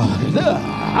God.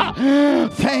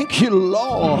 Thank you,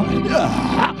 Lord.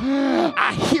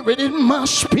 I hear it in my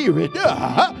spirit,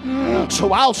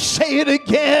 so I'll say it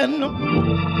again.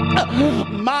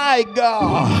 My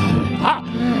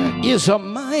God is a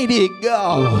mighty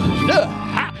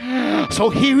God. So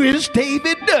here is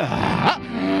David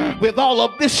with all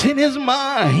of this in his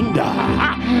mind.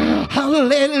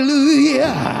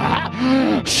 Hallelujah.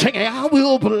 Singing, I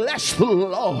will bless the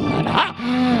Lord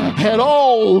at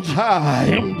all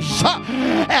times.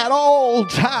 At all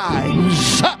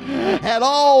times. At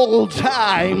all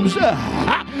times.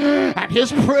 And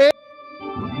his prayer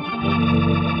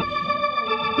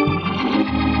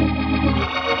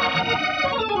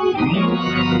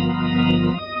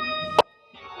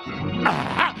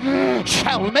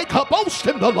shall make a boast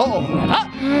in the Lord.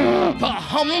 The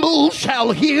humble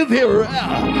shall hear thereof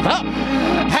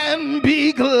and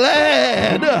be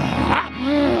glad.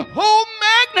 Oh,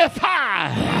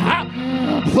 magnify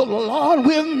the Lord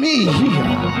with me,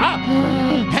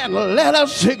 and let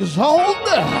us exalt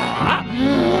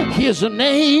his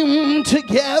name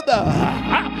together.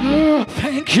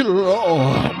 Thank you,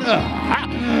 Lord.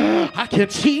 I can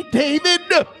see David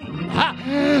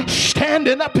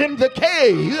standing up in the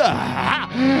cave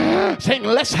saying,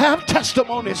 let's have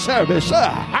testimony service.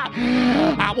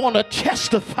 I want to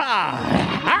testify.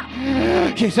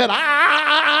 He said,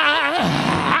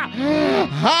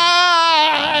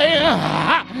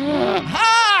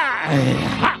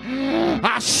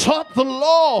 I sought the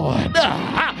Lord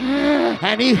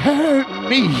and he heard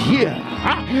me.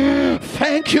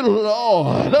 Thank you,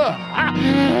 Lord.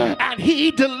 And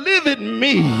he delivered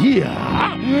me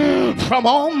from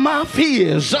all my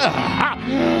fears.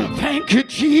 Thank you,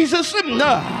 Jesus.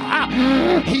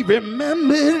 He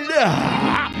remembered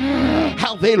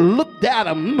how they looked at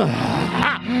him.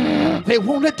 They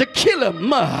wanted to kill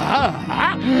him.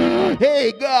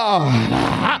 Hey, God.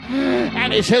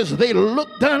 And he says they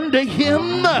looked unto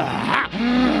him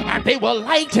and they were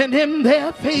lighting in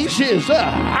their faces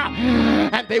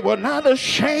and they were not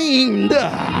ashamed.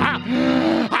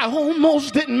 I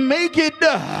almost didn't make it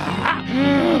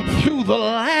through the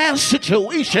last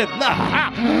situation,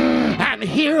 and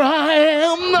here I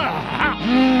am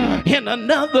in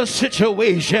another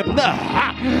situation, but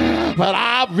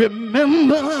I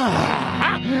remember,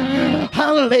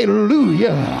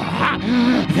 hallelujah,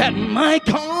 that my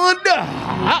God,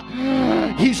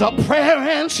 he's a prayer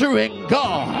answering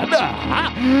God.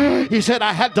 He said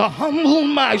I had to humble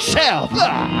myself.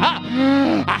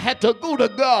 I had to go to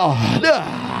God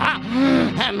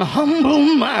and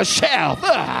humble myself.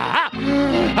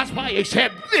 That's why he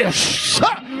said this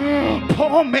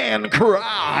poor man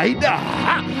cried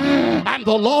and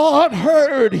the Lord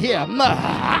heard him.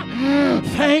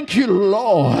 Thank you,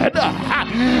 Lord.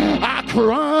 I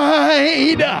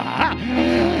cried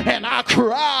and I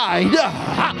cried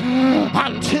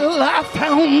until I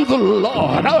found the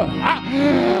Lord.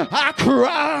 I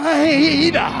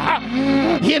cried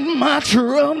in my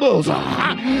troubles.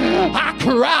 I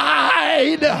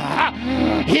cried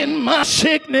in my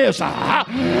sickness.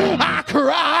 I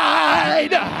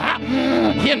cried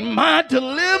in my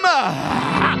dilemma,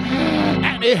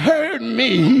 and he heard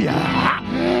me.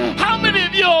 How many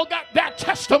of you you got that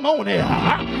testimony,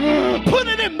 put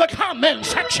it in the comment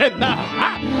section.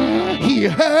 He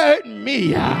heard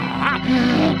me.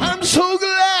 I'm so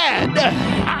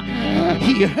glad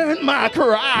he heard my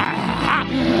cry.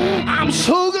 I'm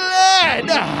so glad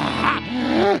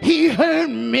he heard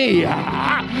me.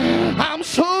 I'm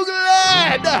so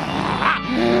glad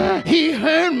he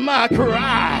heard my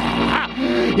cry.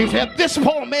 He said, this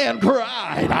poor man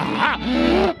cried.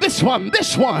 This one,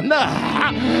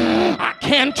 I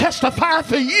can't testify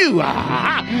for you.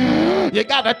 You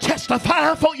got to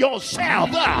testify for yourself.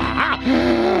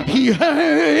 He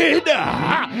heard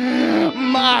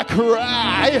my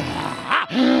cry.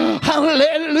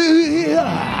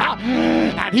 Hallelujah.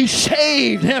 And he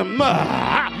saved him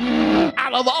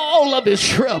out of all of his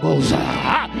troubles.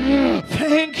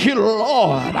 Thank you,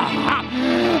 Lord.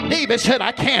 David said,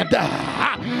 I can't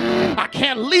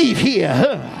leave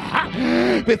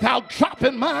here without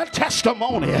dropping my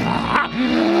testimony.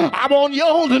 I want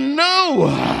y'all to know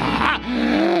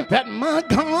that my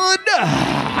God,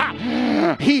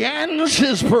 he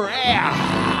answers prayer.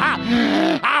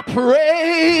 I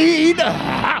prayed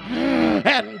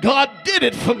and God did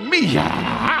it for me.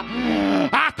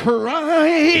 I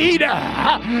cried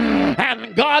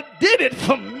and God did it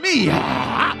for me.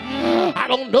 I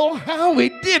don't know how he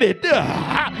did it,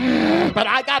 but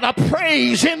I got a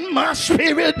praise in my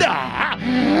spirit.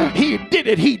 He did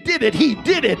it, he did it, he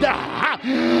did it.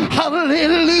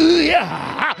 Hallelujah.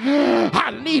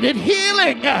 I needed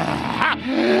healing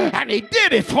and he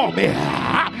did it for me.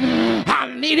 I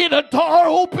needed a door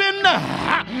open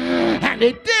and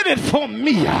he did it for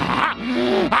me.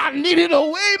 I needed a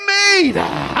way made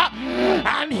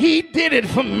and he did it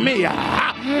for me.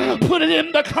 Put it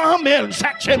in the comment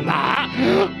section.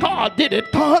 God did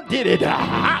it, God did it.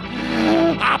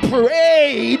 I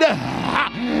prayed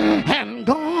and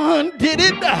God did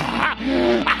it. I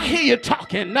hear you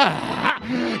talking.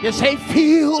 You say,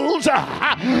 Fields,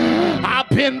 I've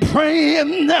been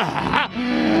praying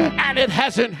and it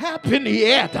hasn't happened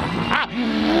yet.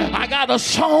 I got a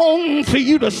song for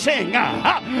you to sing.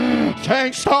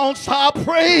 Saints, don't stop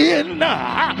praying,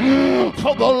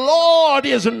 for the Lord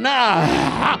is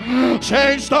nigh.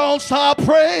 Saints, don't stop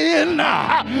praying.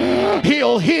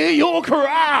 He'll hear your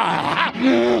cry,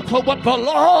 for what the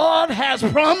Lord has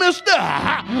promised,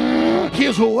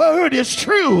 his word is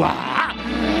true.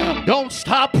 Don't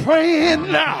stop praying.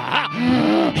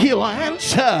 He'll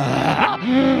answer.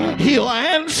 He'll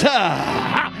answer.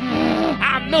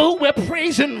 I know we're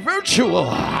praising virtual,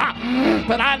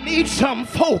 but I need some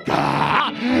folk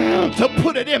to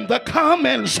put it in the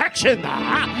comment section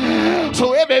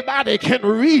so everybody can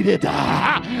read it.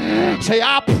 Say,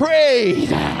 I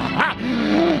prayed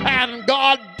and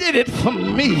God did it for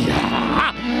me.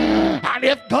 And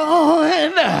if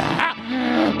God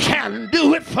can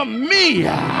do it for me,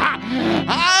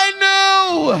 I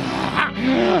know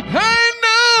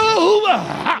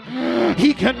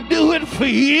he can do it for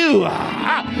you.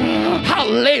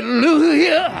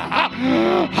 Hallelujah.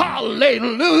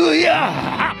 Hallelujah.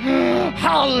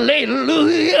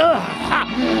 Hallelujah.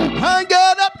 I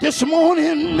got up this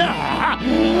morning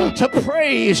to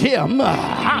praise him.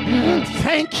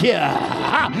 Thank you.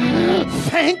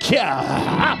 Thank you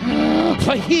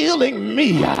for healing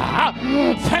me.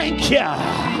 Thank you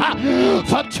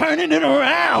for turning it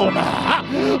around.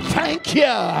 Thank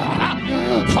you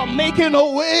for making a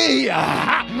way.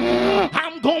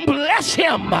 I'm going to bless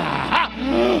him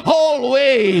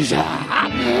always.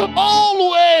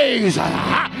 Always.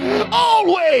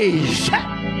 Always.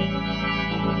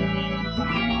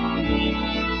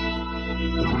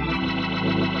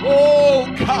 Oh,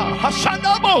 God.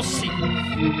 Hashanabosi.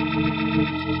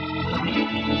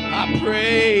 I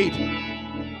prayed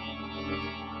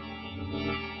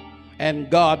and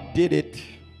God did it.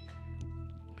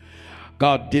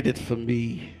 God did it for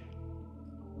me.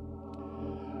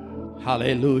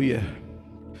 Hallelujah.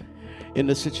 In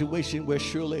a situation where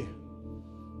surely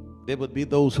there would be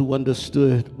those who would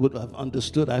have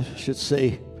understood, I should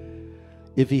say,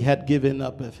 if he had given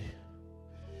up,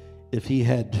 if he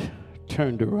had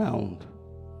turned around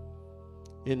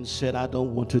and said, I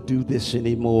don't want to do this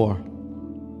anymore.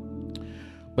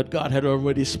 But God had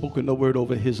already spoken the word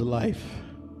over his life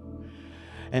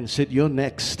and said, you're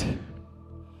next.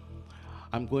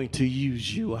 I'm going to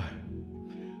use you.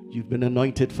 You've been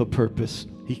anointed for purpose.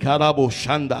 And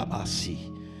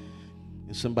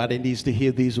somebody needs to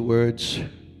hear these words.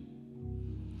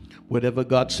 Whatever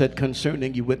God said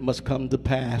concerning you, it must come to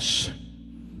pass.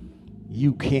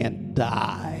 You can't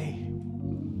die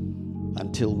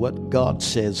until what God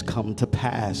says come to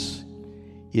pass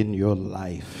in your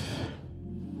life.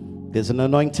 There's an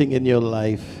anointing in your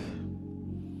life.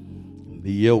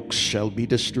 The yokes shall be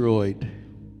destroyed.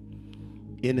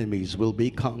 Enemies will be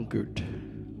conquered.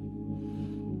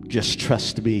 Just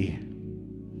trust me.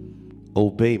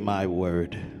 Obey my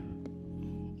word.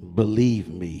 Believe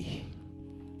me.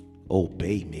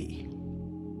 Obey me.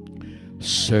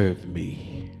 Serve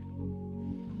me.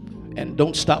 And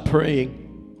don't stop praying.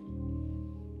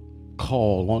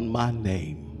 Call on my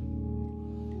name.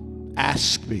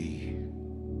 Ask me,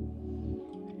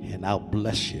 and I'll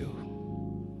bless you.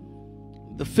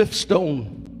 The fifth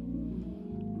stone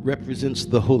represents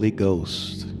the Holy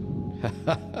Ghost.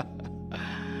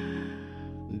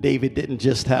 David didn't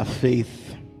just have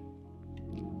faith.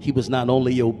 He was not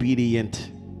only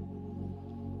obedient.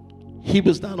 He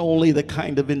was not only the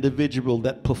kind of individual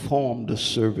that performed a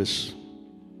service.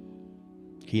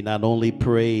 He not only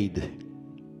prayed,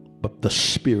 but the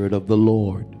Spirit of the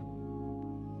Lord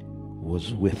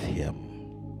was with him.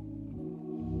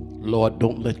 Lord,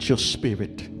 don't let your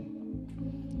Spirit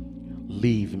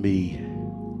leave me.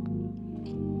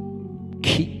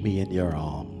 Keep me in your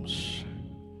arms.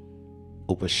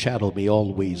 Overshadow me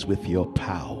always with your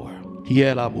power.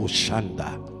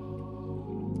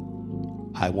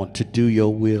 I want to do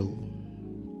your will.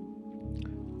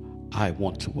 I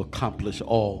want to accomplish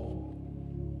all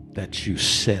that you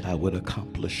said I would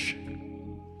accomplish.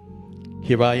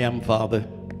 Here I am, Father.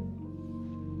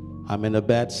 I'm in a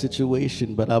bad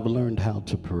situation, but I've learned how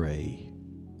to pray.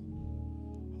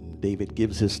 David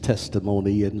gives his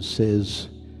testimony and says,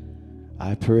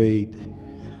 I prayed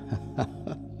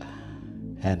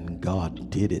and God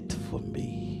did it for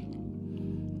me.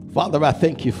 Father, I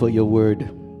thank you for your word.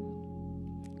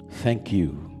 Thank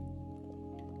you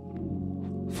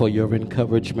for your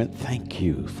encouragement. Thank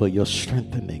you for your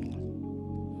strengthening.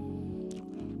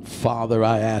 Father,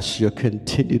 I ask your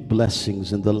continued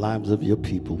blessings in the lives of your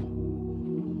people,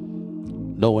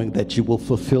 knowing that you will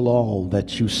fulfill all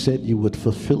that you said you would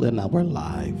fulfill in our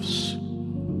lives.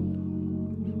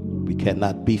 We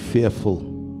cannot be fearful.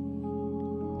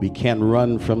 We can't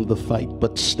run from the fight,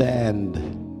 but stand.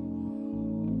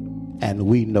 And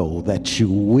we know that you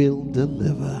will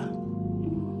deliver.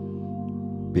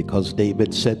 Because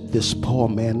David said, this poor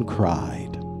man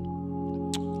cried,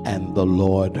 and the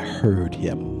Lord heard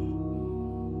him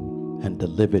and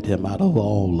delivered him out of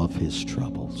all of his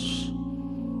troubles.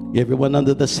 Everyone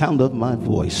under the sound of my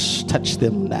voice, touch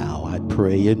them now, I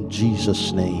pray in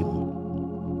Jesus' name.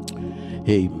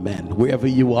 Amen. Wherever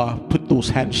you are, put those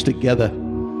hands together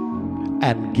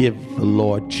and give the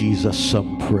Lord Jesus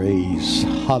some praise.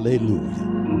 Hallelujah.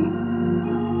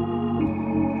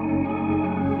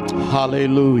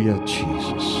 Hallelujah,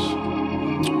 Jesus.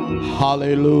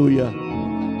 Hallelujah.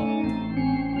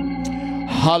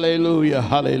 Hallelujah,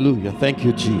 hallelujah. Thank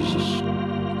you, Jesus.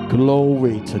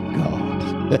 Glory to God.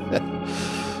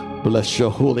 Bless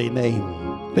your holy name.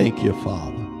 Thank you,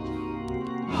 Father.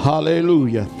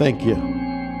 Hallelujah. Thank you.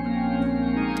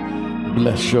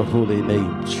 Bless your holy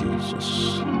name,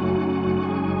 Jesus.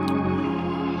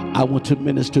 I want to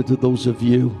minister to those of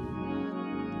you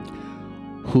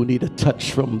who need a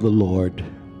touch from the Lord.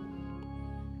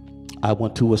 I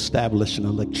want to establish an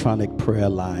electronic prayer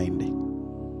line.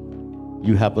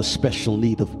 You have a special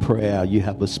need of prayer. You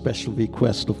have a special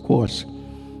request, of course.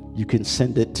 You can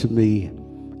send it to me,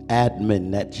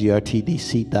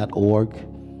 admin@grtdc.org,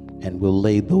 and we'll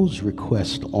lay those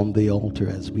requests on the altar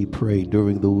as we pray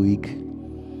during the week.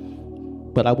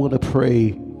 But I want to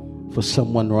pray for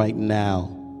someone right now.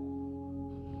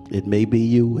 It may be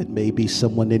you, it may be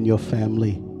someone in your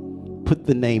family. Put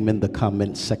the name in the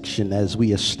comment section as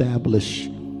we establish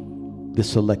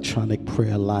this electronic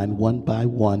prayer line one by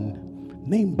one,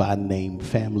 name by name,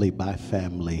 family by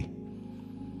family.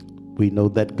 We know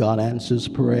that God answers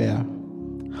prayer.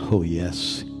 Oh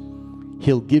yes.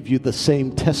 He'll give you the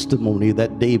same testimony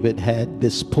that David had.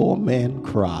 This poor man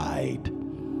cried,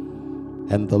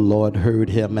 and the Lord heard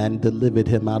him and delivered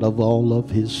him out of all of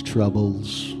his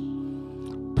troubles.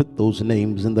 Put those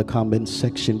names in the comment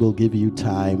section. We'll give you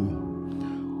time.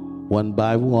 One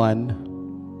by one,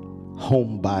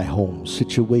 home by home,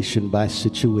 situation by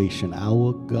situation.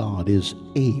 Our God is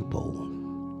able.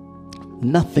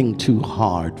 Nothing too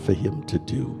hard for him to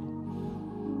do.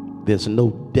 There's no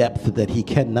depth that he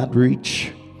cannot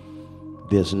reach.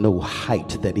 There's no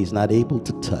height that he's not able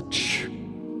to touch.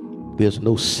 There's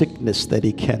no sickness that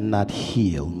he cannot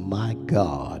heal. My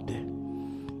God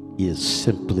is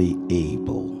simply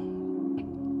able.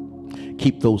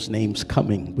 Keep those names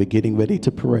coming. We're getting ready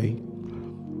to pray.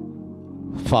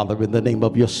 Father, in the name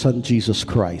of your Son, Jesus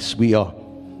Christ, we are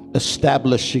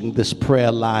establishing this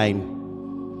prayer line.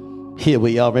 Here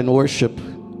we are in worship.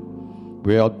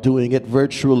 We are doing it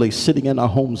virtually, sitting in our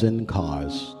homes and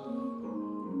cars.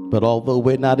 But although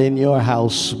we're not in your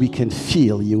house, we can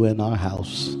feel you in our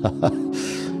house.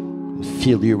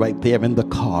 Feel you right there in the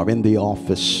car, in the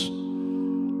office.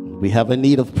 We have a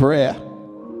need of prayer.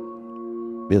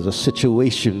 There's a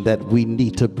situation that we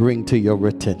need to bring to your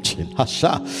attention.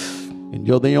 And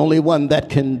you're the only one that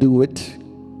can do it.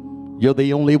 You're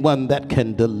the only one that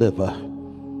can deliver.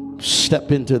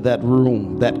 Step into that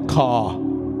room, that car.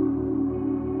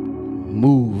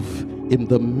 Move in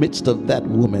the midst of that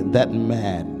woman, that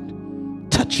man.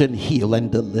 Touch and heal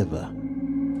and deliver.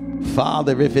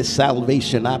 Father, if it's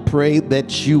salvation, I pray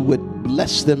that you would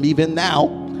bless them even now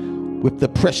with the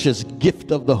precious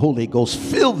gift of the Holy Ghost.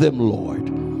 Fill them, Lord.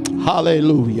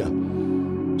 Hallelujah.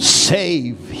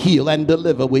 Save, heal, and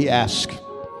deliver, we ask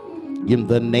in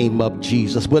the name of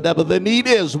Jesus. Whatever the need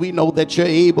is, we know that you're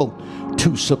able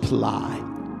to supply.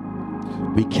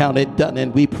 We count it done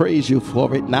and we praise you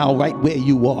for it now, right where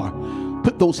you are.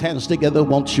 Put those hands together,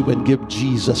 won't you, and give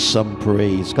Jesus some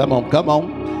praise. Come on, come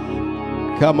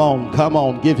on. Come on, come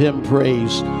on. Give him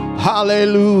praise.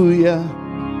 Hallelujah.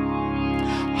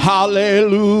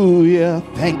 Hallelujah.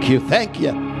 Thank you, thank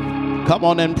you. Come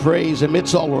on and praise him.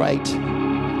 It's all right.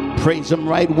 Praise him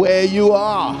right where you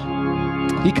are.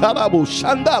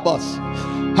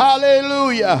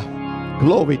 Hallelujah.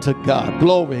 Glory to God.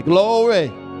 Glory,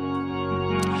 glory.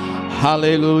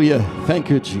 Hallelujah. Thank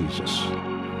you, Jesus.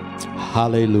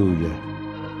 Hallelujah.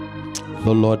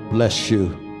 The Lord bless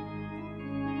you.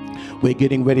 We're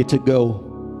getting ready to go,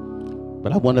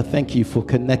 but I want to thank you for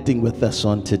connecting with us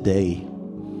on today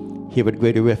here at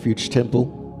Greater Refuge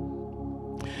Temple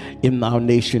in our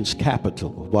nation's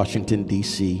capital, Washington,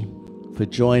 D.C., for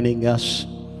joining us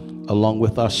along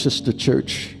with our sister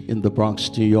church in the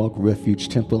Bronx, New York, Refuge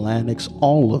Temple Annex.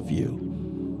 All of you,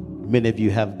 many of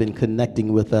you have been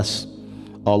connecting with us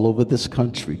all over this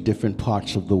country, different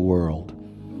parts of the world.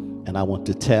 And I want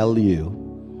to tell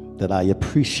you that I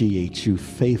appreciate you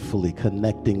faithfully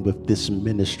connecting with this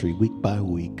ministry week by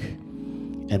week.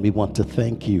 And we want to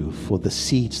thank you for the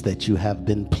seeds that you have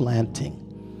been planting.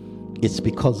 It's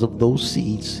because of those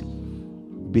seeds,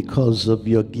 because of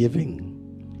your giving,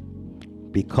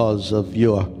 because of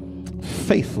your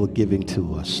faithful giving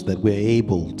to us, that we're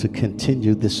able to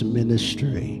continue this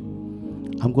ministry.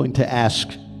 I'm going to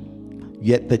ask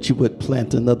yet that you would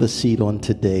plant another seed on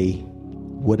today,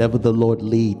 whatever the Lord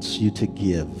leads you to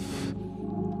give.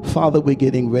 Father, we're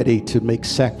getting ready to make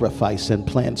sacrifice and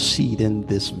plant seed in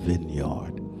this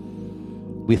vineyard.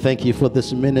 We thank you for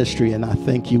this ministry, and I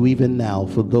thank you even now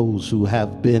for those who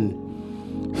have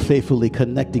been faithfully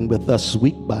connecting with us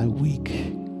week by week.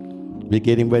 We're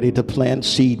getting ready to plant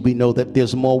seed. We know that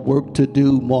there's more work to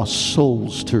do, more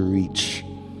souls to reach,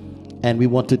 and we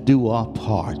want to do our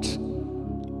part,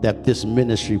 that this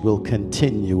ministry will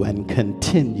continue and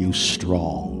continue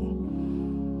strong.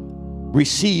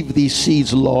 Receive these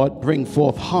seeds, Lord. Bring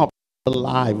forth harvest in the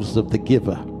lives of the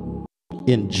giver.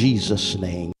 In Jesus'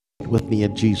 name. With me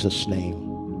in Jesus'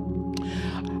 name.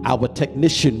 Our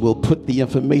technician will put the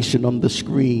information on the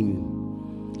screen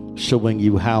showing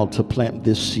you how to plant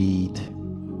this seed.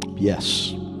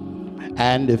 Yes.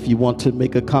 And if you want to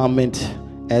make a comment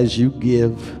as you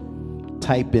give,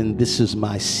 type in, "This is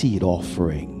my seed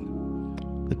offering."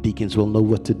 The deacons will know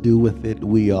what to do with it.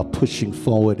 We are pushing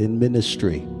forward in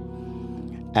ministry,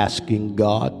 asking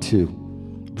God to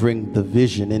bring the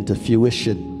vision into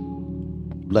fruition,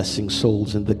 blessing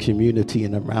souls in the community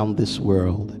and around this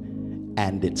world,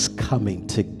 and it's coming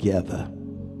together.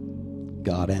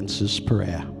 God answers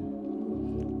prayer.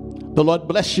 The Lord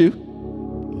bless you.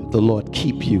 The Lord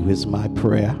keep you is my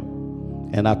prayer.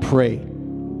 And I pray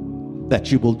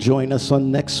that you will join us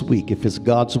on next week. If it's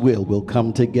God's will, we'll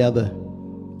come together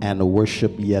and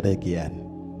worship yet again.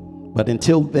 But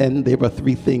until then, there are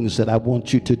three things that I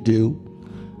want you to do.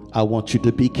 I want you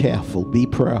to be careful, be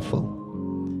prayerful,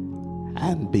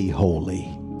 and be holy.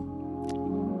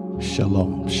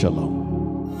 Shalom, shalom.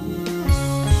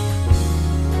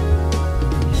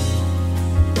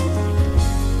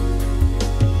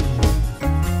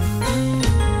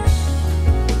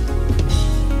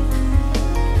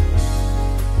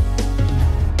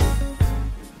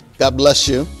 God bless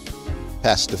you.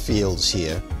 Pastor Fields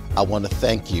here. I want to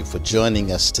thank you for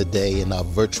joining us today in our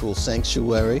virtual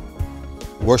sanctuary,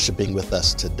 worshiping with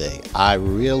us today. I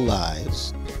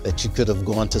realize that you could have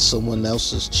gone to someone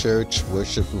else's church,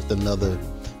 worshiped with another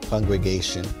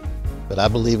congregation, but I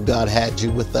believe God had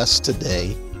you with us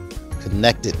today,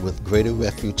 connected with Greater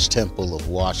Refuge Temple of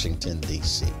Washington,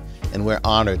 D.C. And we're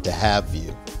honored to have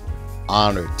you,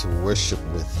 honored to worship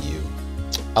with you.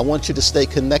 I want you to stay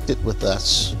connected with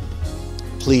us.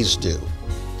 Please do.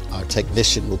 Our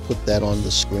technician will put that on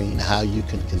the screen, how you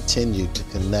can continue to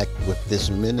connect with this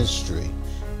ministry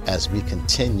as we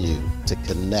continue to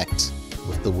connect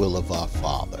with the will of our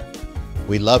Father.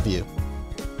 We love you.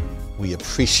 We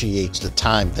appreciate the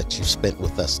time that you spent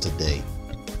with us today.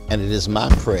 And it is my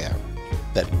prayer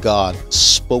that God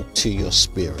spoke to your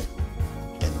spirit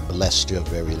and blessed your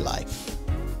very life.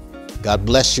 God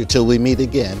bless you till we meet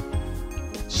again.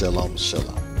 Shalom,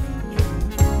 shalom.